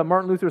go into,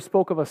 Martin Luther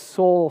spoke of a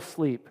soul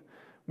sleep,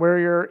 where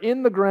you're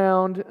in the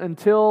ground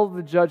until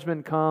the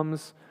judgment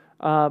comes,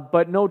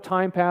 but no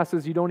time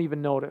passes, you don't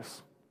even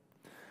notice.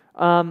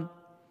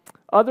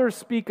 Others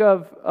speak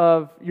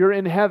of you're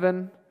in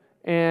heaven,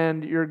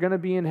 and you're going to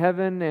be in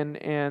heaven,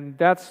 and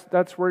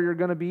that's where you're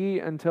going to be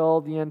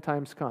until the end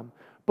times come.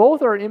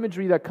 Both are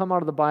imagery that come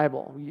out of the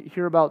Bible. We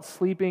hear about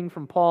sleeping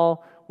from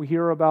Paul. We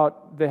hear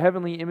about the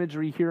heavenly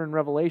imagery here in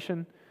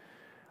Revelation.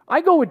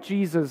 I go with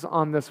Jesus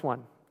on this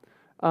one.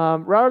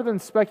 Rather than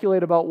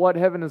speculate about what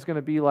heaven is going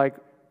to be like,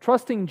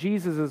 trusting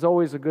Jesus is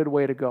always a good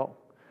way to go.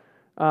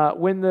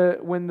 When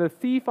the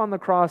thief on the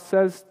cross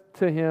says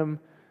to him,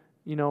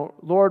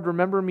 Lord,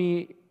 remember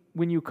me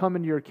when you come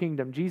into your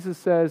kingdom, Jesus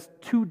says,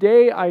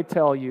 today I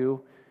tell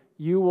you,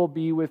 you will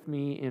be with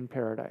me in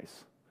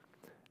paradise.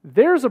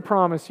 There's a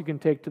promise you can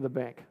take to the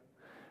bank.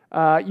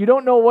 You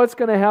don't know what's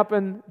going to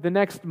happen the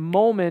next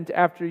moment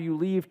after you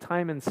leave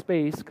time and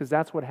space, because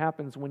that's what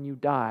happens when you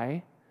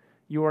die.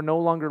 You are no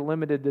longer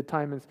limited to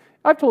time and space.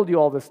 I've told you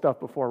all this stuff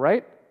before,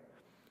 right?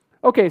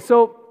 Okay,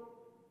 so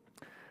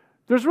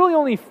there's really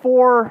only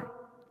 4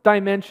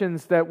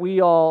 dimensions that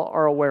we all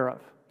are aware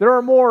of. There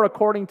are more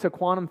according to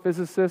quantum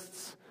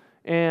physicists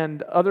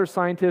and other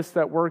scientists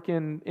that work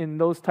in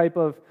those type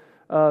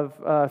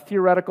of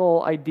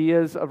theoretical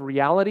ideas of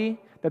reality,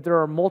 that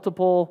there are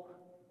multiple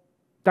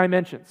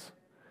dimensions.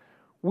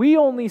 We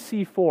only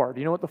see 4. Do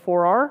you know what the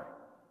 4 are?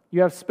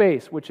 You have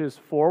space, which is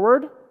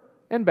forward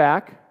and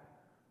back,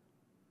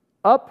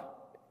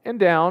 up and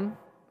down,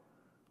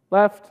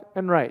 left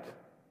and right.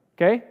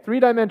 Okay? 3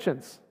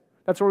 dimensions.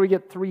 That's where we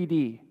get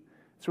 3D.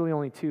 It's really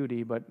only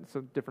 2D, but it's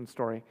a different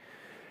story.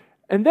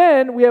 And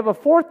then we have a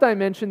 4th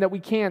dimension that we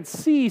can't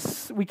see.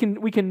 We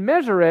can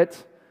measure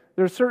it.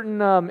 There's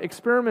certain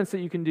experiments that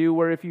you can do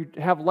where if you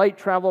have light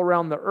travel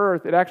around the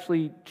earth, it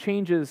actually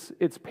changes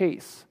its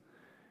pace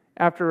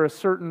after a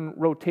certain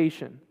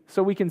rotation.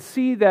 So we can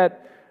see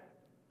that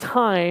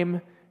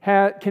time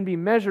can be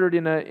measured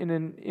in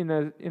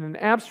an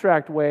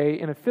abstract way,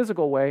 in a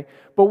physical way,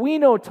 but we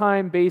know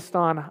time based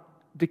on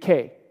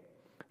decay,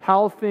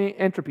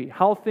 entropy,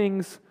 how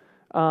things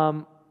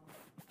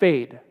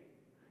fade.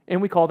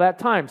 And we call that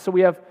time. So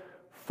we have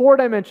 4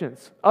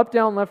 dimensions: up,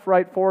 down, left,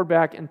 right, forward,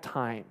 back, and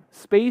time.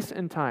 Space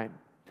and time.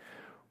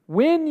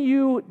 When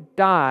you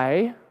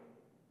die,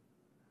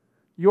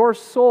 your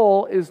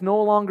soul is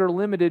no longer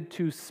limited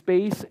to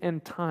space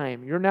and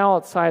time. You're now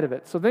outside of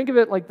it. So think of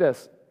it like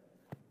this.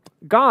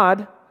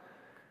 God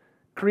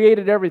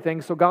created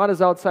everything, so God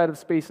is outside of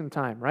space and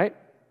time, right?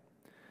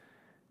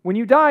 When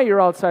you die,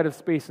 you're outside of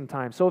space and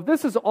time. So if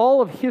this is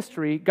all of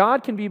history,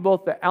 God can be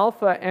both the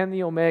Alpha and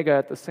the Omega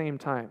at the same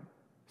time.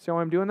 See how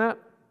I'm doing that?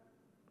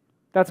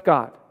 That's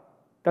God.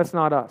 That's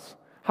not us.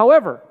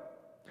 However,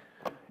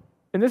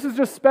 and this is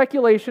just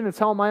speculation, it's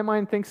how my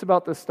mind thinks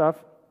about this stuff,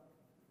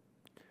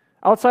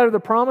 outside of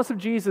the promise of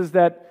Jesus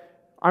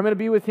that I'm going to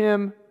be with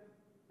Him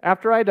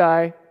after I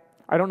die,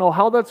 I don't know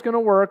how that's going to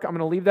work. I'm going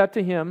to leave that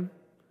to Him.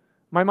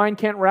 My mind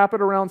can't wrap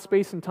it around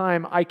space and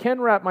time. I can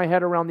wrap my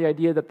head around the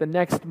idea that the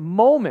next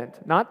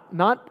moment,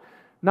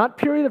 not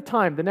period of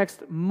time, the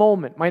next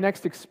moment, my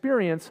next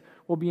experience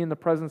will be in the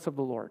presence of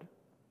the Lord.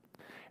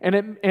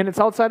 And it's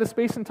outside of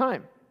space and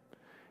time.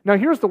 Now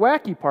here's the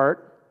wacky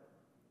part,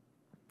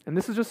 and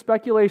this is just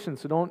speculation,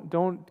 so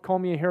don't call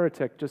me a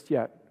heretic just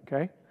yet,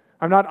 okay?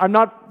 I'm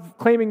not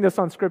claiming this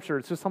on Scripture,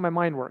 it's just how my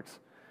mind works.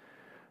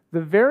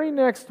 The very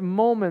next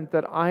moment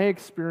that I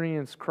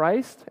experience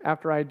Christ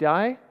after I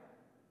die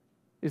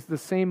is the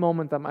same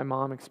moment that my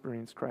mom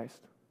experienced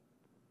Christ,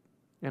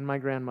 and my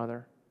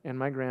grandmother, and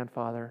my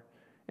grandfather,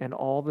 and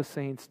all the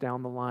saints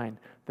down the line.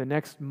 The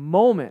next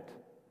moment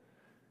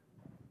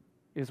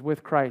is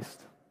with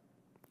Christ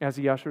as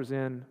He ushers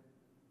in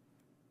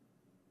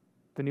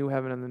the new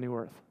heaven and the new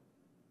earth.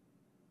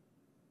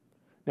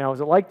 Now,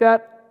 is it like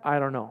that? I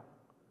don't know.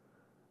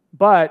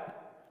 But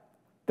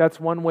that's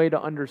one way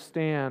to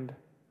understand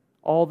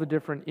all the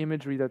different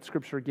imagery that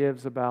Scripture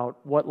gives about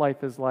what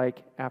life is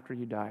like after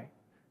you die.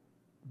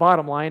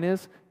 Bottom line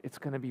is, it's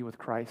going to be with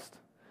Christ,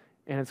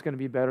 and it's going to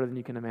be better than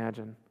you can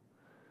imagine.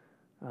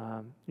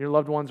 Your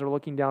loved ones are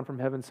looking down from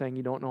heaven saying,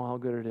 you don't know how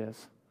good it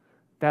is.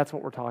 That's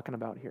what we're talking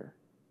about here.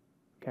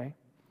 Okay?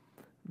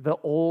 The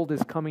old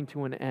is coming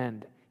to an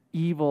end.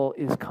 Evil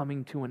is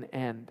coming to an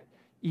end.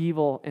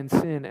 Evil and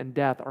sin and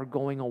death are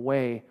going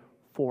away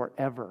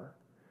forever.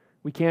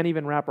 We can't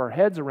even wrap our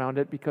heads around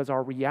it because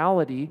our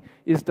reality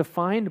is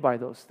defined by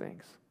those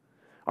things.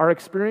 Our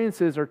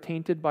experiences are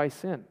tainted by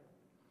sin.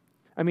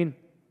 I mean,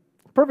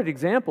 a perfect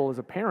example is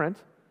a parent.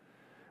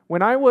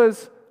 When I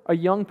was a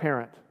young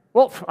parent,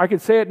 well, I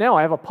could say it now,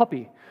 I have a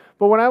puppy.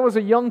 But when I was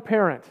a young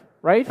parent,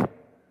 right?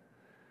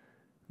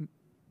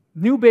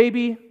 New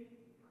baby,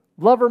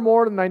 love her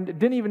more than I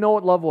didn't even know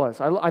what love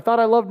was. I thought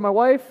I loved my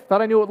wife,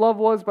 thought I knew what love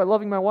was by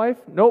loving my wife.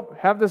 Nope,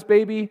 have this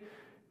baby,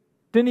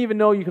 didn't even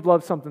know you could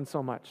love something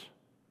so much.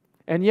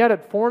 And yet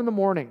at 4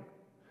 a.m,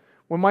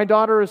 when my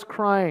daughter is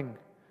crying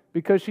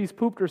because she's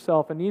pooped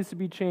herself and needs to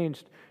be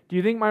changed, do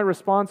you think my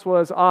response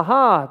was,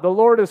 aha, the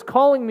Lord is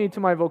calling me to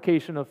my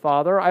vocation of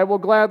father. I will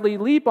gladly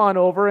leap on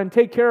over and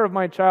take care of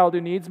my child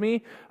who needs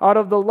me out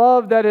of the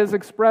love that is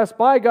expressed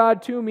by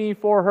God to me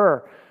for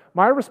her?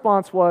 My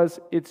response was,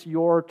 it's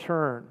your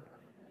turn.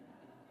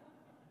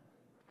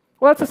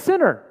 Well, that's a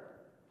sinner.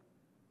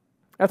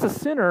 That's a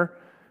sinner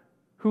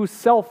who's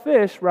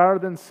selfish rather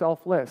than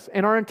selfless.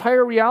 And our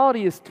entire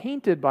reality is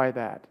tainted by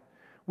that.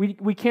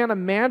 We can't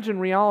imagine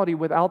reality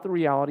without the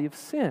reality of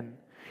sin.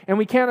 And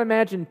we can't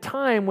imagine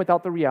time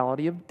without the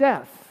reality of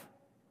death.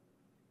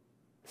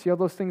 See how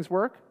those things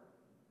work?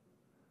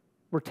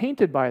 We're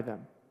tainted by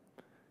them.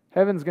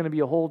 Heaven's going to be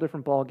a whole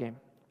different ballgame.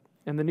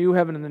 And the new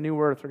heaven and the new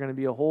earth are going to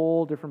be a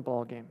whole different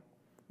ballgame.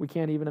 We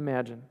can't even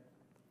imagine.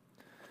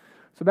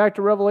 So back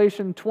to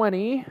Revelation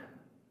 20.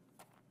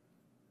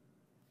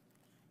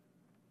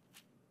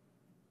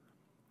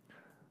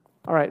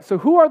 All right, so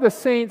who are the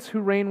saints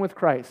who reign with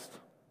Christ?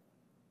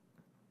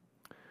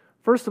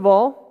 First of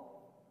all,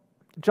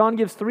 John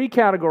gives three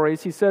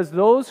categories. He says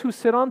those who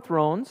sit on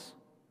thrones.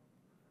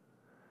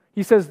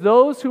 He says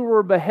those who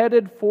were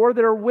beheaded for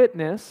their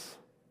witness.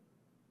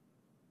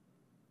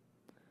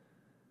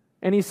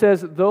 And he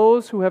says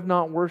those who have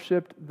not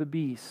worshipped the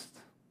beast.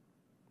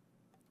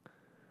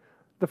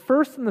 The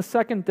first and the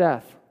second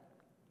death.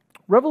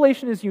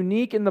 Revelation is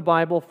unique in the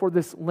Bible for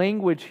this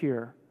language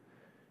here.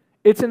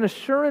 It's an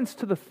assurance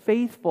to the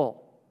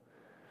faithful.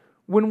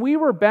 When we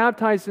were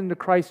baptized into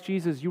Christ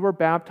Jesus, you were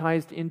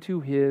baptized into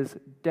His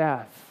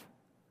death.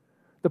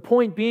 The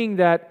point being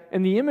that,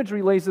 and the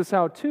imagery lays this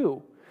out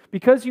too,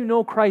 because you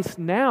know Christ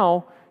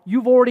now,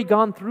 you've already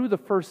gone through the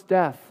first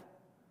death.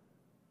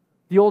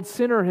 The old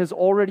sinner has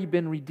already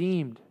been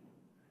redeemed.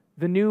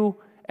 The new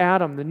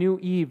Adam, the new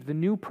Eve, the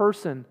new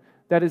person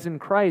that is in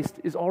Christ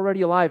is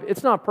already alive.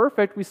 It's not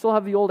perfect. We still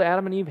have the old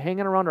Adam and Eve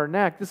hanging around our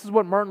neck. This is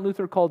what Martin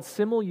Luther called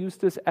simul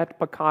justus et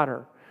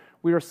peccator.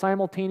 We are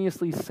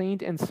simultaneously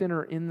saint and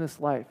sinner in this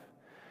life.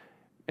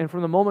 And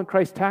from the moment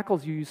Christ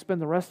tackles you, you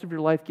spend the rest of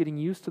your life getting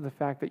used to the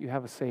fact that you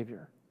have a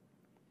Savior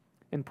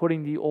and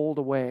putting the old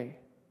away.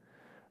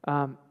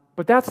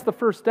 But that's the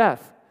first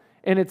death.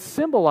 And it's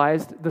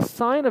symbolized, the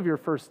sign of your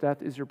first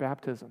death is your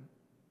baptism.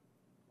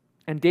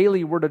 And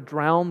daily we're to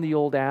drown the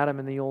old Adam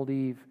and the old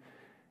Eve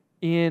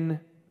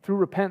through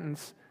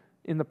repentance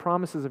in the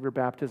promises of your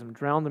baptism.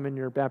 Drown them in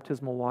your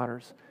baptismal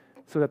waters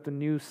so that the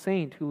new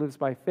saint who lives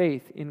by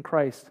faith in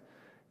Christ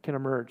can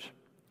emerge.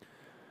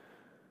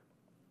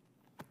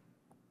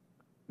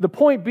 The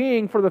point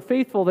being for the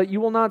faithful that you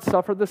will not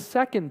suffer the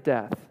second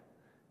death.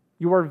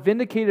 You are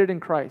vindicated in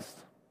Christ.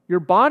 Your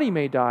body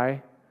may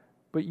die,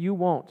 but you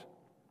won't.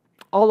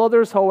 All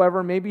others,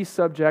 however, may be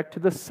subject to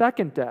the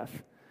second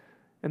death,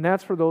 and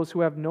that's for those who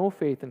have no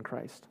faith in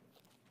Christ.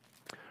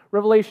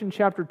 Revelation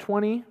chapter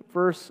 20,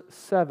 verse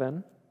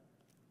 7.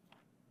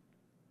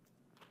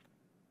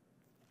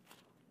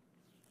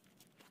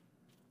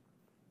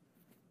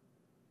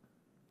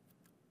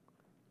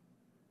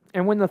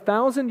 And when the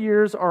 1,000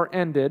 years are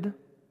ended,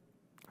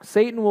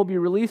 Satan will be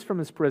released from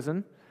his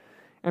prison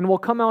and will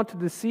come out to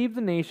deceive the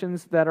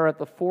nations that are at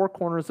the four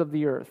corners of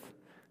the earth,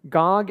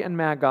 Gog and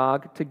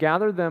Magog, to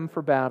gather them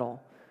for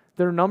battle.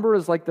 Their number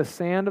is like the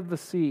sand of the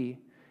sea.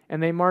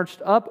 And they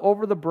marched up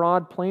over the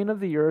broad plain of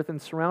the earth and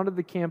surrounded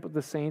the camp of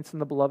the saints in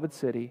the beloved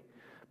city.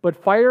 But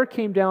fire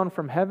came down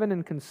from heaven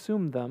and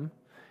consumed them,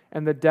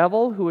 and the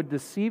devil who had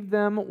deceived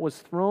them was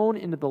thrown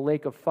into the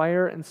lake of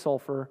fire and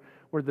sulfur,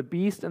 where the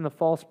beast and the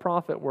false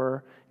prophet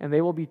were, and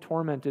they will be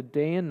tormented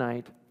day and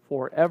night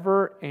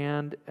forever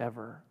and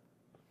ever.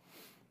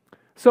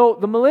 So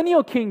the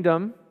millennial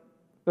kingdom,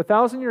 the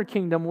 1,000-year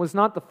kingdom, was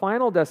not the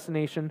final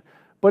destination,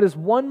 but is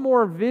one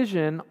more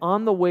vision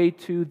on the way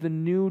to the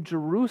new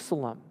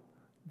Jerusalem.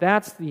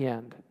 That's the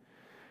end.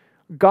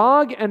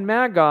 Gog and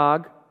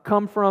Magog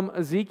come from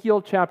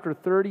Ezekiel chapter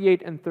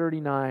 38 and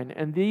 39,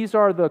 and these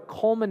are the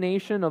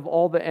culmination of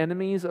all the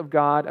enemies of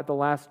God at the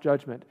last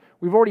judgment.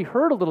 We've already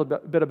heard a little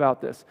bit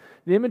about this.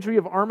 The imagery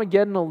of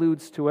Armageddon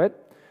alludes to it.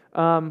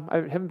 I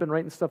haven't been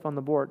writing stuff on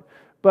the board,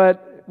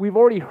 but we've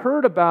already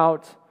heard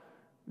about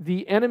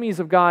the enemies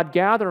of God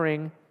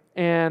gathering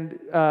and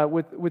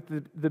with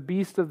the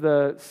beast of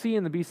the sea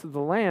and the beast of the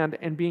land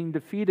and being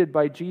defeated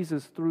by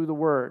Jesus through the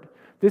Word.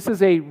 This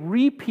is a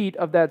repeat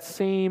of that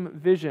same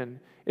vision.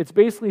 It's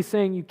basically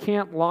saying you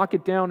can't lock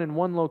it down in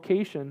one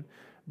location,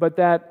 but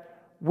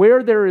that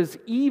where there is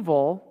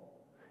evil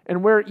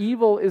and where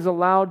evil is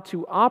allowed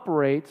to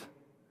operate,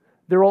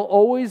 there will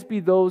always be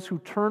those who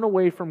turn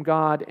away from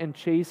God and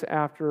chase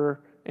after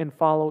and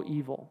follow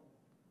evil.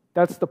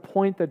 That's the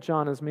point that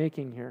John is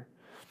making here.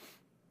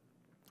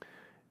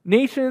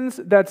 Nations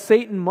that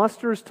Satan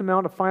musters to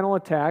mount a final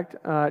attack.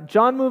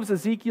 John moves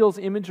Ezekiel's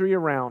imagery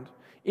around.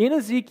 In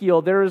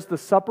Ezekiel, there is the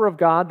supper of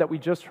God that we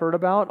just heard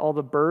about, all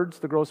the birds,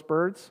 the gross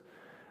birds,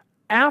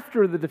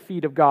 after the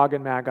defeat of Gog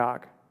and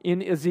Magog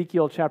in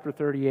Ezekiel chapter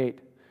 38.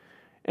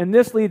 And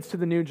this leads to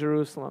the New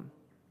Jerusalem.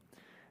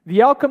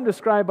 The outcome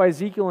described by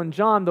Ezekiel and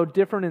John, though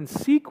different in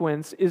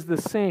sequence, is the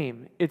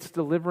same. It's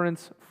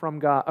deliverance from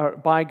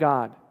God, by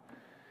God.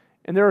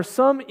 And there are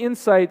some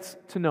insights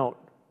to note.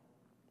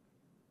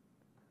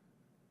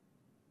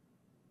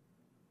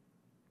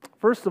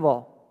 First of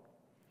all,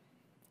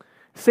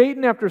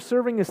 Satan, after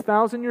serving his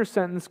 1,000-year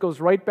sentence, goes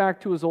right back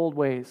to his old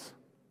ways,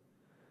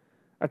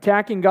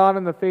 attacking God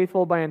and the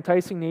faithful by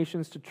enticing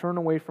nations to turn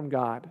away from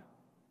God.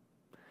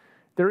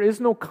 There is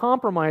no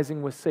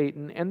compromising with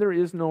Satan, and there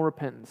is no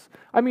repentance.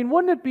 I mean,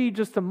 wouldn't it be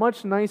just a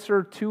much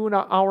nicer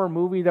 2-hour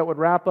movie that would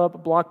wrap up a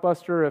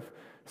blockbuster if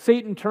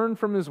Satan turned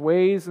from his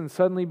ways and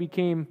suddenly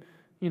became,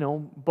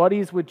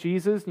 buddies with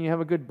Jesus, and you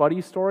have a good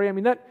buddy story? I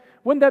mean,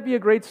 wouldn't that be a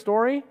great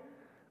story?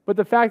 But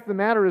the fact of the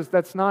matter is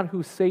that's not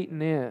who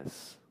Satan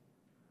is.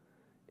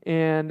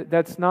 And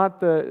there's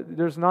not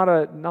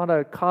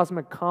a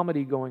cosmic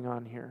comedy going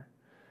on here.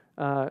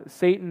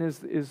 Satan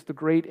is the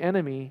great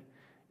enemy,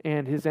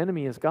 and his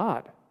enemy is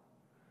God.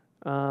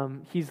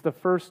 He's the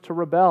first to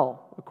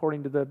rebel,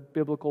 according to the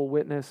biblical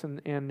witness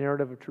and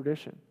narrative of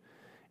tradition.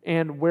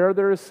 And where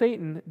there is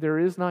Satan, there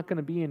is not going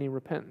to be any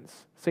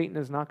repentance. Satan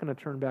is not going to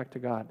turn back to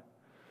God.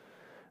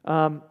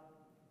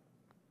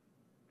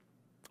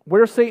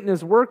 Where Satan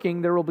is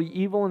working, there will be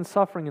evil and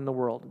suffering in the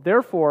world.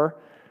 Therefore,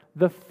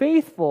 the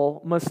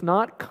faithful must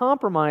not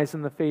compromise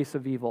in the face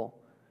of evil,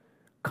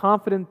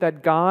 confident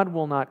that God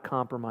will not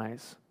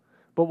compromise,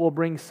 but will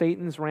bring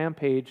Satan's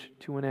rampage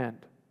to an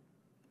end.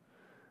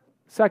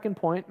 Second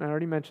point, and I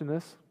already mentioned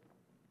this,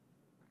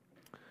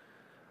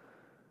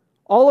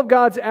 all of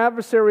God's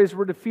adversaries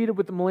were defeated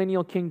with the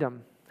millennial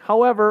kingdom.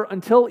 However,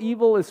 until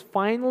evil is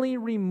finally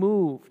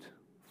removed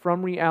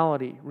from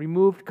reality,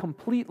 removed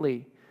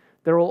completely,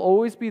 there will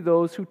always be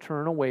those who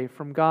turn away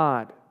from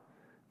God.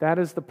 That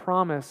is the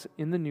promise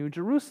in the New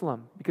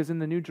Jerusalem, because in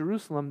the New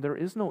Jerusalem there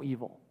is no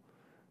evil,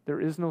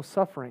 there is no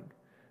suffering,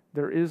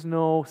 there is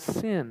no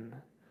sin.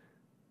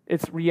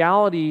 It's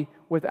reality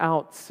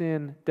without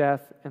sin,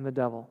 death, and the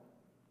devil.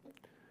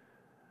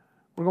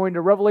 We're going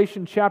to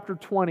Revelation chapter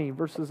 20,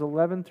 verses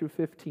 11 through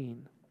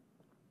 15.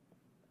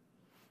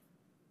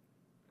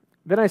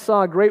 Then I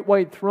saw a great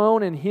white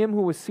throne and him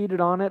who was seated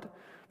on it.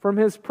 From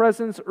his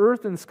presence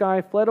earth and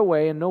sky fled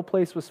away, and no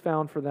place was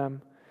found for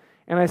them.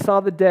 And I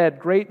saw the dead,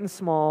 great and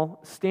small,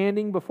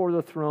 standing before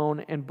the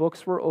throne, and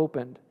books were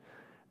opened.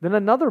 Then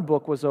another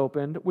book was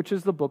opened, which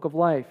is the book of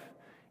life.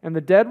 And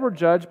the dead were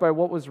judged by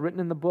what was written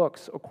in the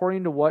books,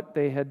 according to what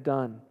they had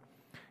done.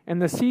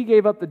 And the sea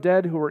gave up the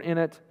dead who were in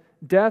it.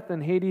 Death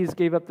and Hades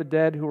gave up the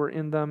dead who were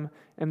in them,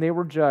 and they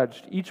were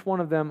judged, each one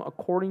of them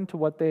according to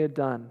what they had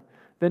done.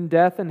 Then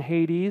death and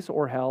Hades,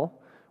 or hell,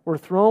 were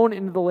thrown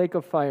into the lake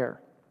of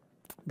fire.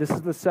 This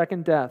is the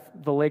second death,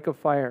 the lake of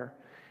fire.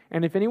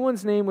 And if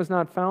anyone's name was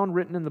not found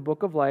written in the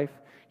book of life,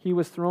 he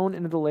was thrown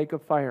into the lake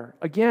of fire.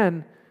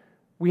 Again,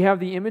 we have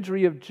the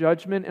imagery of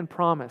judgment and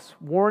promise,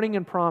 warning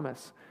and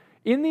promise.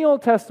 In the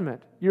Old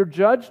Testament, you're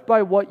judged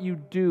by what you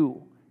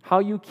do, how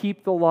you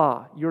keep the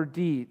law, your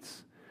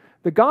deeds.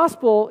 The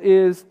gospel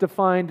is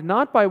defined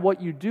not by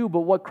what you do,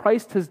 but what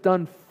Christ has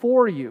done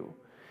for you.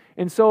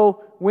 And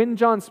so when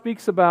John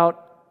speaks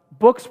about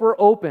books were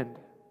opened,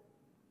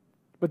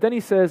 but then he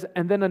says,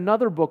 and then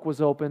another book was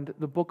opened,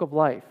 the book of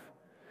life.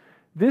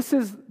 This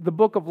is, the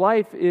book of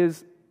life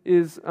is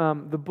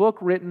the book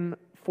written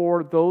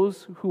for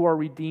those who are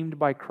redeemed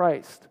by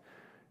Christ.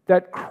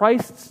 That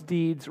Christ's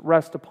deeds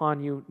rest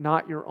upon you,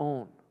 not your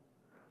own.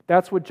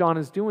 That's what John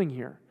is doing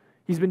here.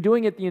 He's been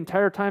doing it the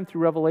entire time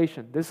through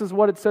Revelation. This is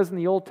what it says in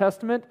the Old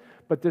Testament,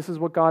 but this is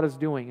what God is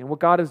doing. And what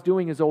God is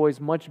doing is always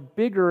much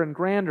bigger and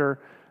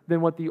grander than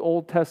what the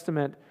Old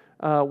Testament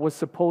was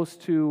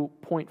supposed to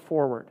point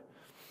forward.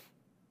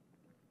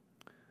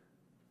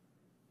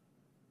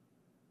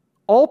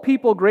 All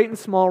people, great and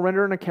small,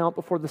 render an account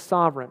before the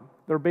sovereign.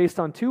 They're based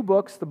on two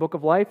books, the book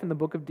of life and the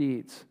book of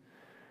deeds.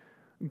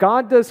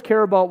 God does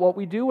care about what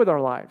we do with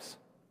our lives.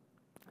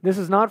 This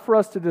is not for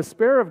us to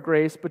despair of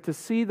grace, but to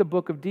see the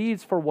book of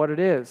deeds for what it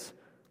is,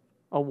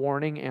 a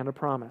warning and a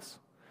promise.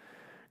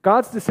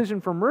 God's decision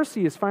for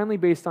mercy is finally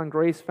based on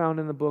grace found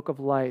in the book of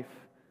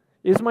life.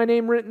 Is my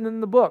name written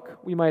in the book,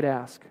 we might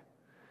ask.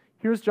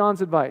 Here's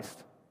John's advice.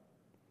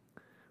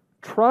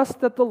 Trust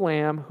that the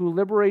Lamb who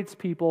liberates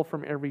people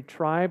from every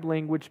tribe,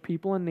 language,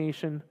 people, and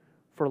nation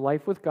for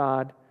life with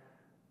God,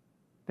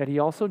 that He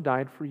also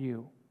died for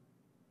you.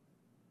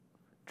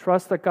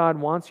 Trust that God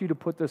wants you to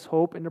put this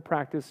hope into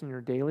practice in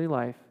your daily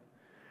life.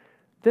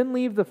 Then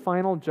leave the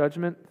final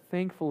judgment,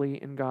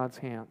 thankfully, in God's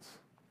hands.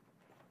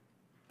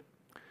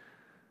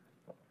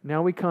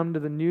 Now we come to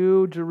the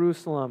New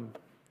Jerusalem,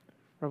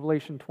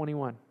 Revelation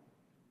 21.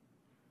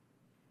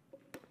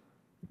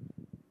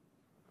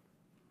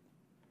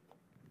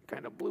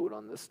 Kind of blew it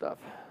on this stuff.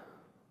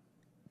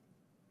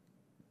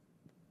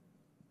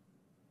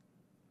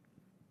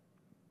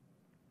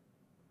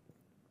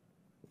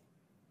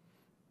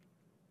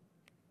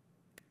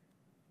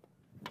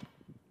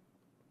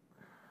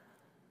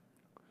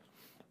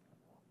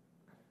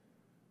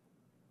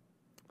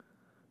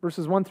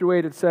 Verses 1 through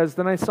 8, it says,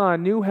 Then I saw a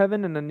new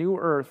heaven and a new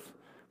earth,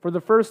 for the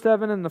first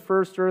heaven and the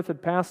first earth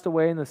had passed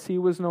away, and the sea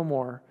was no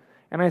more.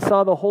 And I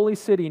saw the holy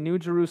city, New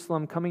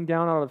Jerusalem, coming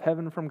down out of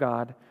heaven from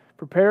God,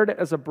 prepared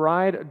as a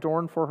bride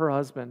adorned for her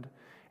husband.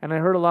 And I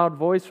heard a loud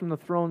voice from the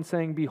throne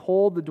saying,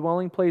 Behold, the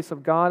dwelling place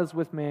of God is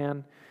with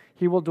man.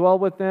 He will dwell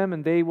with them,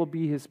 and they will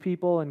be his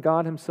people, and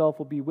God himself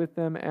will be with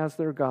them as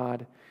their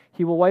God.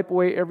 He will wipe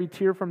away every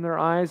tear from their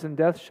eyes, and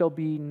death shall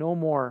be no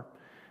more.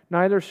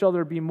 Neither shall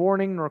there be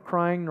mourning, nor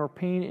crying, nor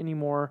pain any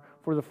more,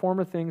 for the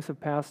former things have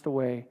passed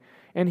away.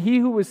 And he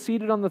who was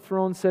seated on the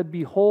throne said,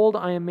 Behold,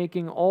 I am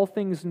making all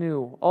things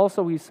new.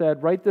 Also he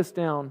said, Write this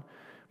down,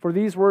 for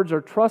these words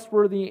are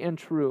trustworthy and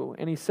true.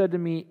 And he said to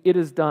me, It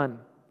is done.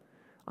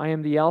 I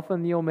am the Alpha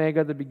and the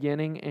Omega, the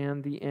beginning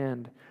and the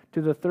end.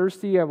 To the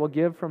thirsty I will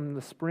give from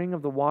the spring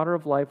of the water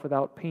of life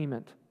without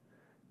payment.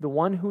 The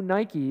one who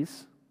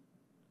Nikes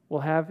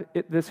will have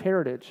this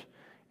heritage,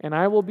 and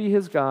I will be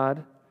his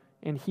God,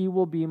 and he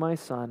will be my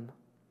son.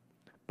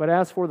 But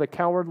as for the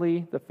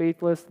cowardly, the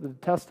faithless, the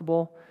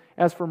detestable,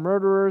 as for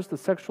murderers, the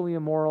sexually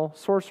immoral,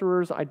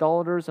 sorcerers,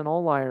 idolaters, and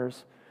all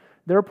liars,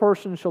 their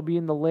portion shall be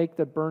in the lake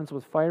that burns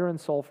with fire and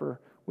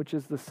sulfur, which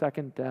is the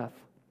second death.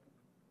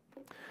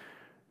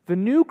 The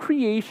new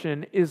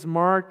creation is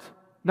marked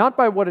not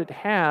by what it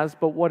has,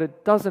 but what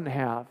it doesn't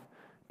have,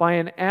 by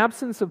an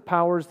absence of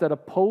powers that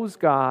oppose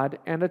God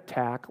and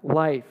attack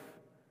life.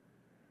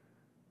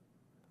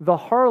 The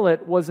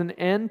harlot was an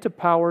end to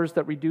powers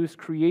that reduced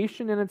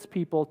creation and its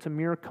people to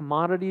mere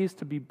commodities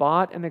to be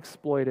bought and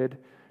exploited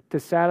to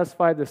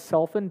satisfy the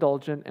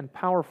self-indulgent and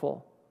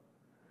powerful.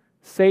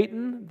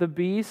 Satan, the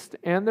beast,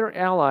 and their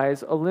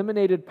allies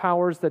eliminated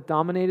powers that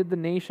dominated the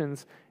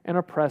nations and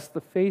oppressed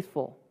the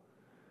faithful.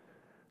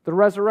 The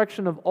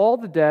resurrection of all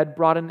the dead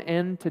brought an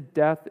end to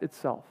death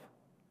itself.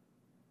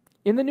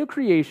 In the new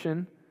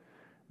creation,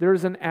 there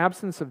is an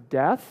absence of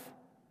death,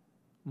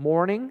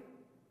 mourning,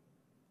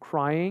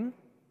 crying,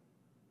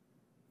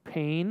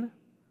 pain.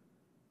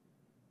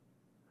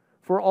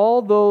 For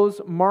all those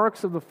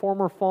marks of the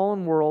former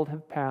fallen world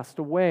have passed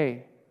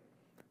away.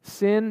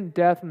 Sin,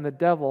 death, and the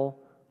devil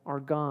are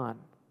gone.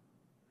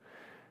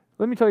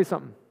 Let me tell you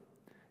something.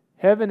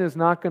 Heaven is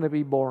not going to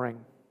be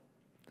boring.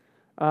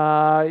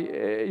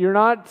 You're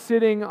not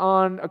sitting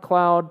on a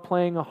cloud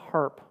playing a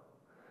harp.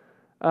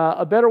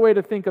 A better way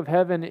to think of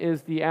heaven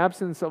is the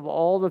absence of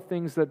all the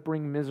things that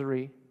bring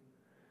misery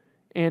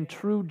and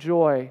true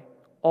joy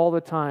all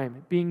the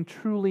time, being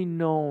truly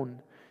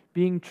known,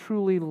 being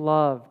truly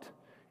loved,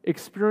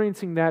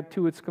 experiencing that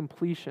to its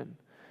completion.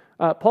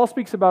 Paul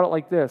speaks about it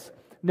like this.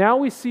 Now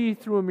we see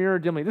through a mirror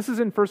dimly. This is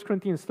in 1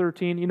 Corinthians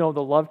 13,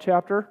 the love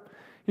chapter.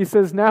 He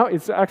says now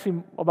it's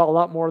actually about a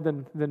lot more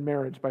than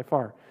marriage by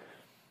far.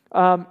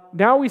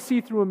 Now we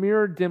see through a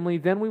mirror dimly,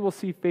 then we will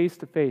see face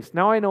to face.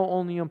 Now I know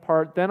only in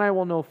part, then I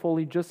will know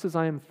fully, just as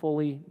I am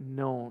fully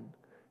known.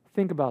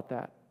 Think about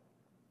that.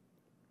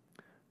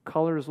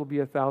 Colors will be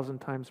 1,000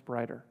 times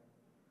brighter.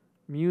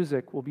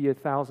 Music will be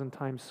 1,000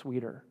 times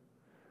sweeter.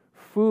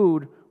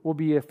 Food will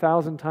be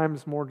 1,000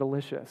 times more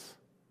delicious.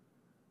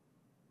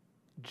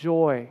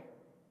 Joy,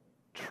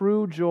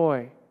 true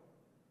joy,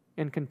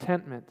 and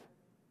contentment.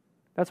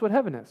 That's what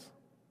heaven is.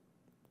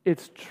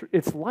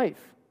 It's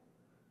life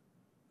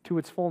to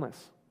its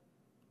fullness,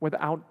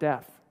 without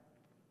death.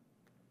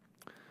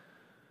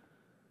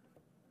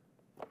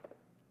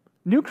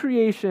 New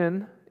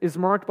creation is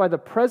marked by the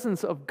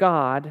presence of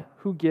God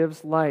who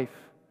gives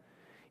life.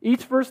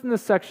 Each verse in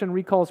this section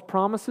recalls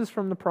promises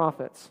from the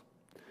prophets.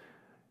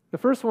 The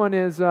first one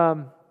is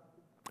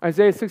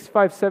Isaiah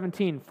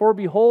 65:17. For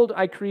behold,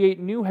 I create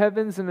new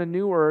heavens and a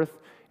new earth,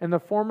 and the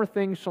former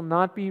things shall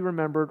not be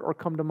remembered or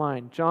come to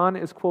mind. John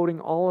is quoting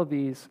all of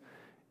these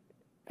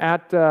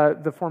at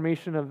the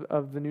formation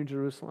of the New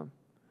Jerusalem.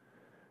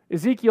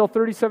 Ezekiel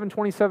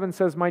 37:27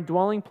 says, My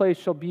dwelling place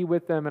shall be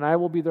with them, and I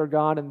will be their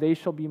God, and they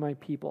shall be my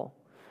people.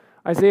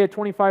 Isaiah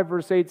 25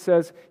 verse 8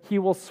 says, He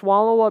will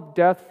swallow up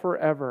death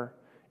forever,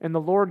 and the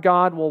Lord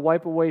God will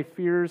wipe away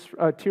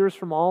tears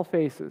from all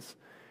faces,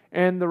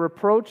 and the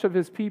reproach of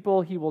His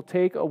people He will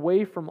take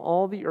away from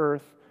all the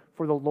earth,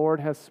 for the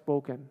Lord has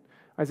spoken.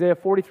 Isaiah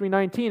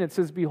 43:19, it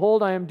says,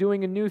 Behold, I am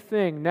doing a new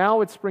thing.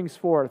 Now it springs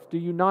forth. Do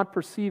you not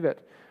perceive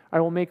it? I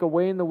will make a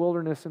way in the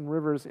wilderness and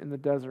rivers in the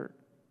desert.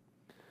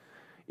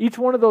 Each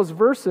one of those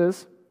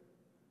verses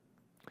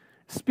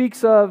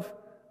speaks of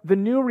the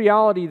new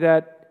reality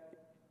that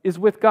is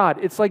with God.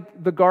 It's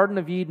like the Garden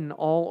of Eden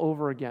all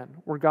over again,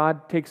 where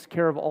God takes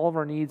care of all of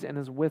our needs and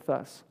is with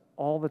us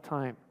all the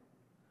time.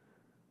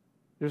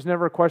 There's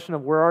never a question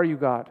of, where are you,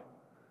 God?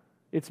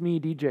 It's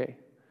me, DJ.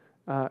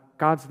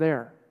 God's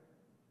there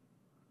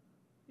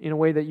in a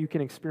way that you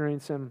can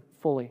experience Him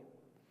fully.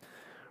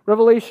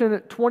 Revelation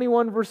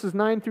 21 verses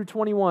 9 through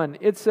 21,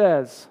 it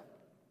says,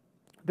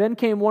 Then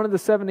came one of the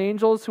 7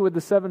 angels who had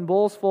the 7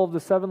 bowls full of the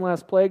 7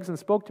 last plagues and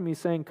spoke to me,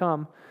 saying,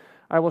 Come,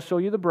 I will show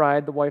you the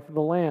bride, the wife of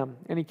the Lamb.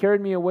 And he carried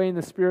me away in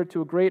the Spirit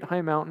to a great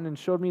high mountain and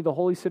showed me the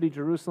holy city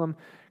Jerusalem,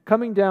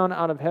 coming down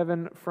out of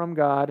heaven from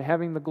God,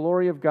 having the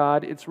glory of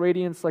God, its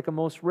radiance like a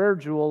most rare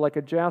jewel, like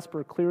a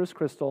jasper, clear as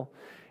crystal.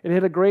 It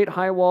had a great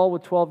high wall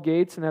with 12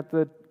 gates, and at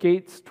the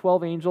gates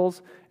 12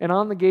 angels, and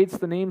on the gates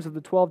the names of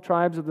the 12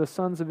 tribes of the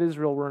sons of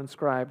Israel were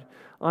inscribed.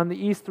 On the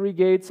east 3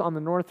 gates, on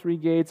the north 3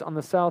 gates, on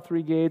the south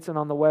 3 gates, and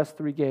on the west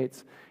 3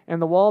 gates.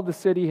 And the wall of the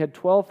city had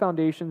 12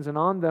 foundations, and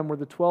on them were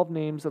the 12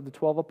 names of the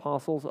 12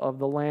 apostles of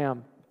the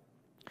Lamb.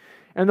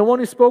 And the one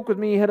who spoke with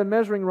me had a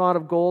measuring rod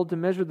of gold to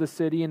measure the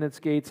city and its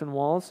gates and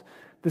walls.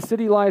 The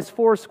city lies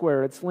 4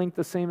 square, its length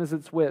the same as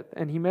its width.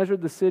 And he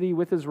measured the city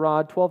with his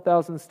rod,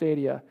 12,000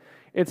 stadia.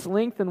 Its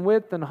length and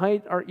width and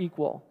height are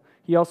equal.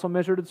 He also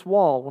measured its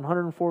wall,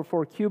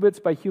 144 cubits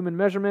by human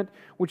measurement,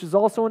 which is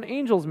also an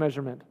angel's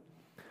measurement.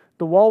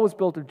 The wall was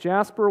built of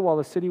jasper, while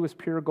the city was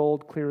pure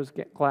gold, clear as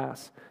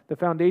glass. The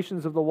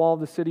foundations of the wall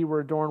of the city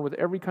were adorned with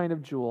every kind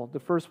of jewel. The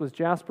first was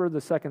jasper,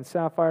 the second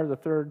sapphire, the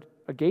third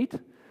agate,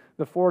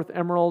 the fourth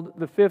emerald,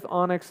 the fifth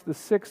onyx, the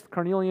sixth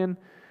carnelian,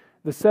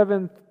 the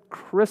seventh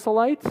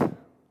chrysolite,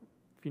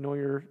 if you know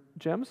your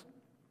gems,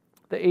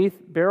 the eighth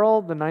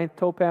beryl, the ninth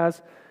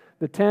topaz,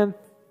 the 10th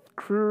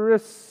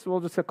we'll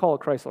just call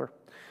it Chrysler,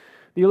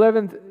 the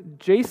 11th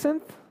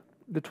jacinth,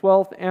 the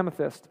 12th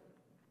amethyst.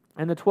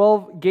 And the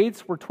 12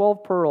 gates were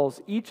 12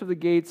 pearls, each of the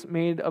gates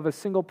made of a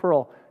single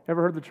pearl.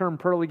 Ever heard the term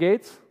pearly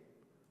gates?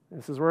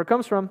 This is where it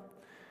comes from.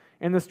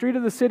 And the street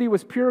of the city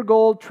was pure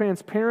gold,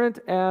 transparent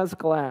as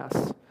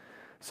glass.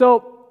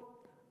 So,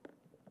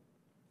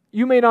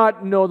 you may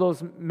not know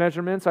those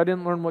measurements. I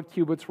didn't learn what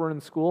cubits were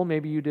in school.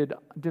 Maybe you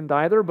didn't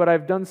either, but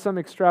I've done some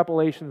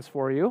extrapolations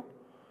for you.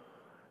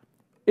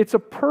 It's a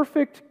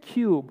perfect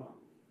cube,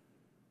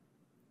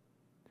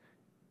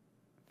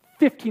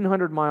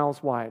 1,500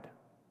 miles wide.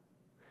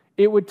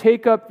 It would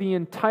take up the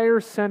entire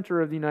center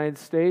of the United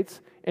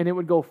States, and it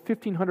would go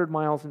 1,500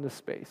 miles into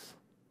space.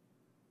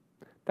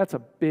 That's a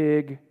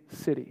big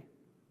city.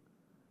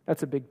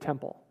 That's a big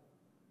temple.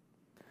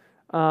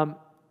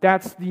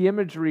 That's the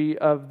imagery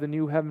of the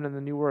new heaven and the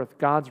new earth,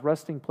 God's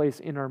resting place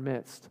in our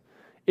midst.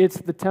 It's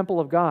the temple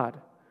of God.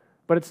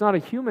 But it's not a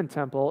human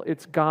temple,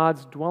 it's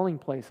God's dwelling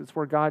place. It's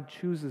where God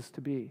chooses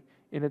to be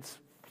in its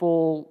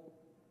full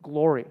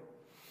glory.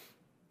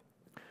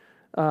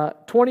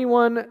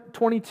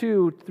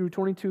 21:22 through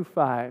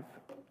 22:5.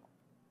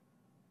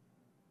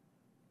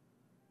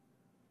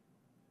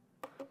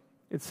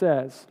 It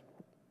says,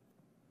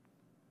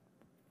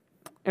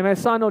 "And I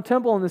saw no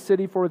temple in the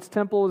city, for its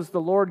temple is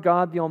the Lord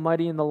God, the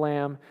Almighty, and the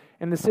Lamb.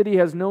 And the city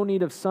has no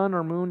need of sun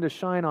or moon to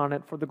shine on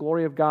it, for the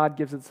glory of God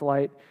gives its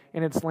light,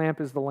 and its lamp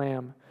is the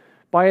Lamb.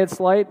 By its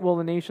light will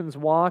the nations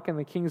walk, and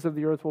the kings of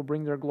the earth will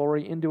bring their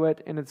glory into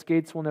it, and its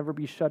gates will never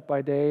be shut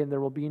by day, and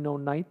there will be no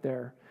night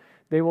there.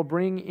 They will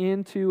bring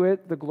into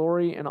it the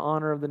glory and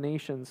honor of the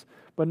nations.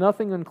 But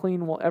nothing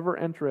unclean will ever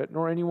enter it,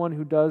 nor anyone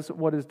who does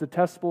what is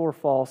detestable or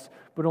false,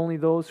 but only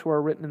those who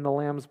are written in the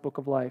Lamb's book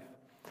of life.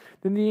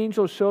 Then the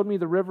angel showed me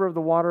the river of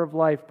the water of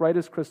life, bright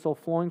as crystal,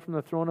 flowing from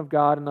the throne of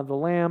God and of the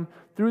Lamb,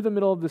 through the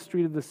middle of the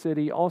street of the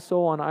city.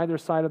 Also on either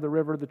side of the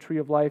river, the tree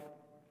of life,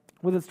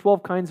 with its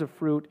 12 kinds of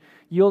fruit,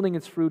 yielding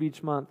its fruit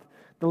each month.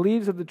 The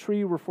leaves of the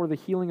tree were for the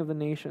healing of the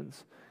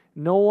nations.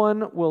 No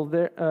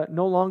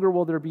longer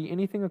will there be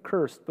anything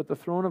accursed, but the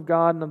throne of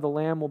God and of the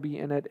Lamb will be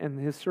in it, and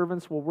his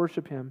servants will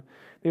worship him.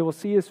 They will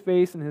see his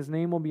face, and his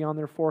name will be on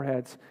their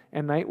foreheads,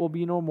 and night will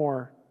be no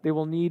more. They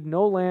will need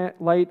no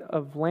light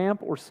of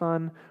lamp or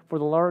sun, for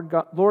the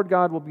Lord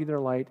God will be their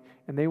light,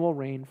 and they will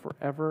reign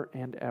forever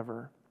and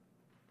ever."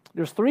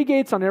 There's 3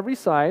 gates on every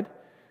side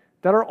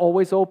that are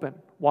always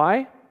open.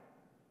 Why?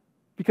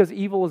 Because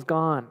evil is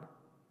gone.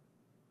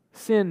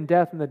 Sin,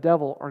 death, and the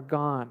devil are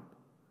gone.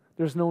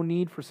 There's no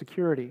need for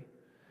security.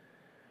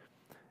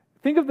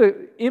 Think of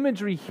the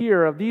imagery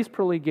here of these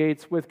pearly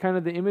gates with kind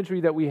of the imagery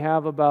that we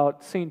have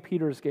about St.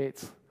 Peter's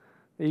gates.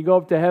 You go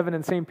up to heaven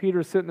and St.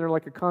 Peter's sitting there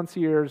like a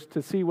concierge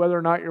to see whether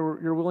or not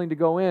you're willing to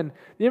go in.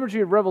 The imagery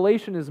of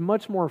Revelation is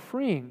much more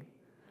freeing.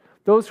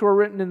 Those who are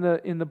written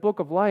in the book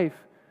of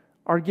life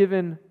are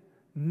given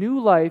new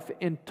life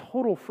and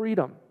total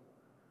freedom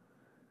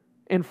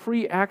and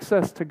free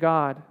access to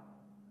God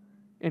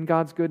and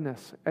God's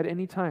goodness at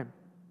any time.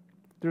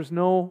 There's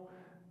nothing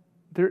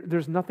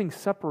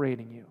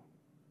separating you.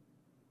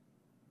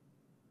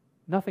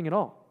 Nothing at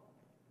all.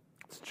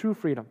 It's true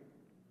freedom.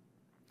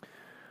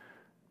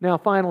 Now,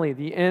 finally,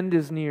 the end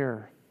is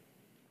near.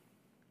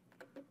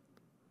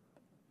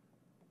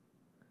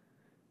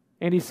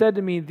 And he said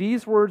to me,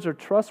 "These words are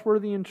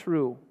trustworthy and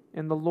true,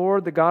 and the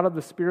Lord, the God of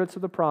the spirits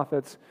of the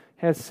prophets,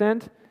 has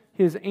sent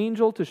his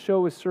angel to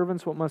show his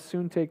servants what must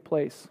soon take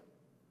place.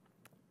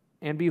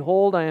 And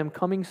behold, I am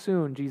coming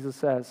soon," Jesus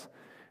says.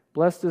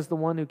 "Blessed is the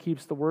one who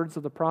keeps the words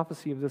of the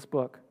prophecy of this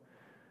book.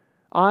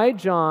 I,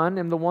 John,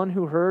 am the one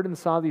who heard and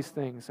saw these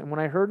things. And when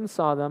I heard and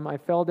saw them, I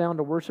fell down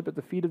to worship at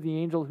the feet of the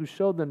angel who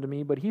showed them to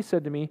me. But he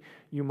said to me,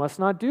 'You must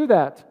not do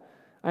that.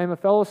 I am a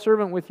fellow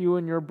servant with you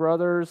and your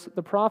brothers,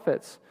 the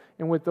prophets,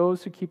 and with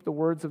those who keep the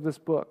words of this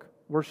book.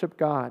 Worship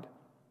God.'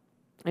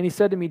 And he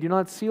said to me, 'Do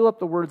not seal up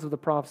the words of the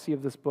prophecy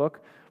of this book,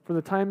 for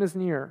the time is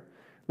near.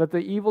 Let the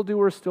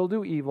evildoer still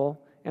do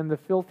evil, and the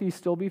filthy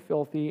still be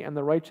filthy, and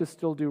the righteous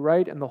still do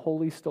right, and the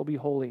holy still be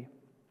holy.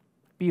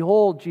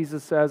 Behold,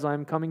 Jesus says, I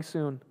am coming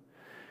soon,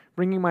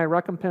 bringing my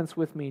recompense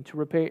with me to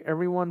repay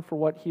everyone for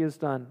what he has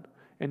done.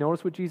 And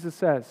notice what Jesus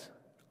says,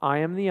 I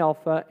am the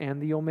Alpha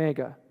and the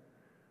Omega,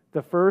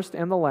 the first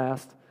and the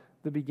last,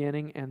 the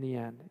beginning and the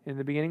end. In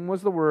the beginning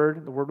was the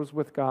Word was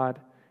with God,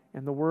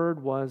 and the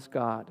Word was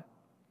God.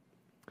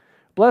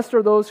 Blessed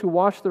are those who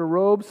wash their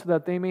robes so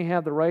that they may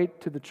have the right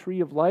to the tree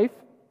of life,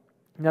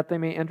 and that they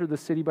may enter the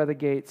city by the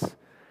gates.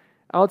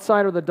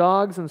 Outside are the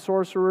dogs and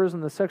sorcerers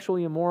and the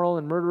sexually immoral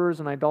and murderers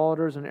and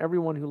idolaters and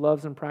everyone who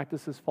loves and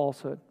practices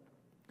falsehood.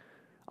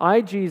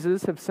 I,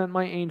 Jesus, have sent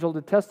my angel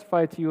to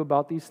testify to you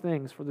about these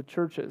things for the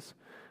churches.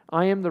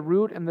 I am the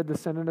root and the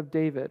descendant of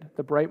David,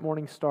 the bright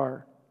morning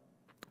star.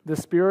 The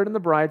Spirit and the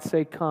bride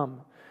say,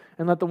 Come.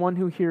 And let the one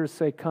who hears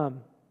say,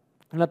 Come.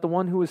 And let the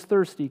one who is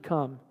thirsty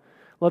come.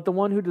 Let the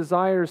one who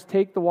desires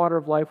take the water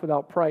of life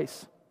without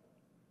price.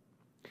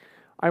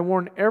 I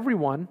warn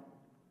everyone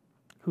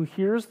who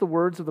hears the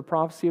words of the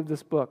prophecy of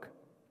this book.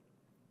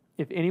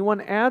 If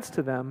anyone adds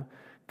to them,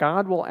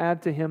 God will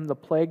add to him the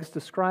plagues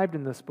described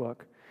in this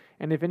book.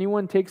 And if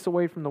anyone takes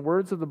away from the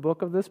words of the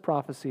book of this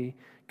prophecy,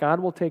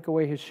 God will take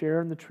away his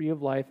share in the tree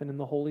of life and in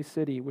the holy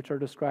city, which are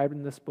described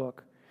in this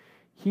book.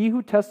 He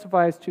who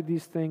testifies to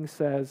these things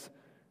says,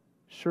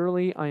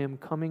 Surely I am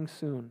coming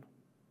soon.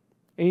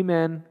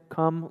 Amen.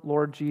 Come,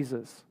 Lord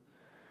Jesus.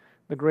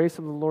 The grace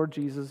of the Lord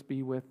Jesus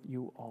be with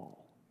you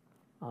all.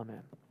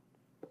 Amen.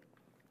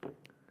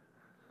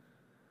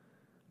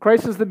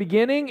 Christ is the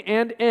beginning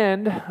and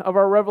end of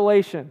our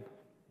revelation.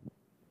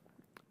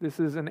 This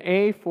is an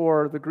A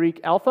for the Greek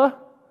alpha,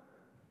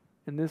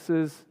 and this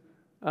is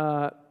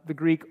the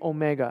Greek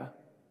omega,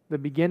 the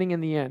beginning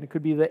and the end. It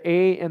could be the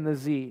A and the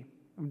Z,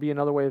 would be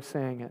another way of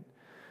saying it.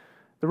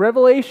 The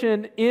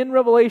revelation in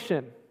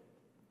Revelation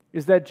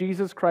is that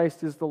Jesus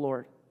Christ is the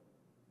Lord.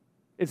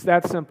 It's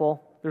that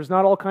simple. There's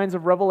not all kinds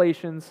of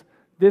revelations.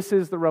 This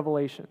is the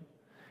revelation.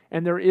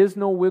 And there is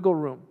no wiggle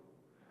room.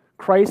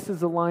 Christ is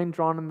the line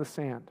drawn in the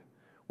sand.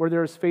 Where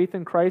there is faith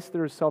in Christ,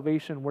 there is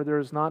salvation. Where there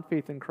is not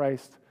faith in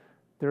Christ,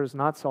 there is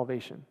not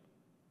salvation.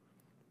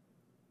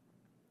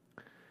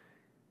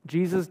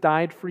 Jesus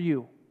died for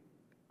you,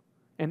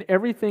 and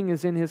everything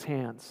is in His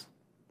hands.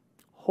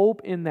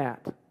 Hope in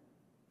that,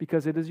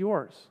 because it is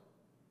yours.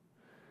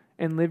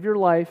 And live your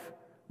life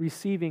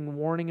receiving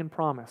warning and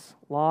promise,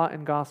 law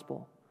and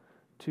gospel,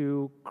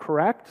 to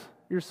correct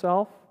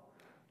yourself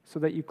so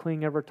that you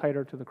cling ever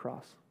tighter to the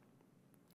cross.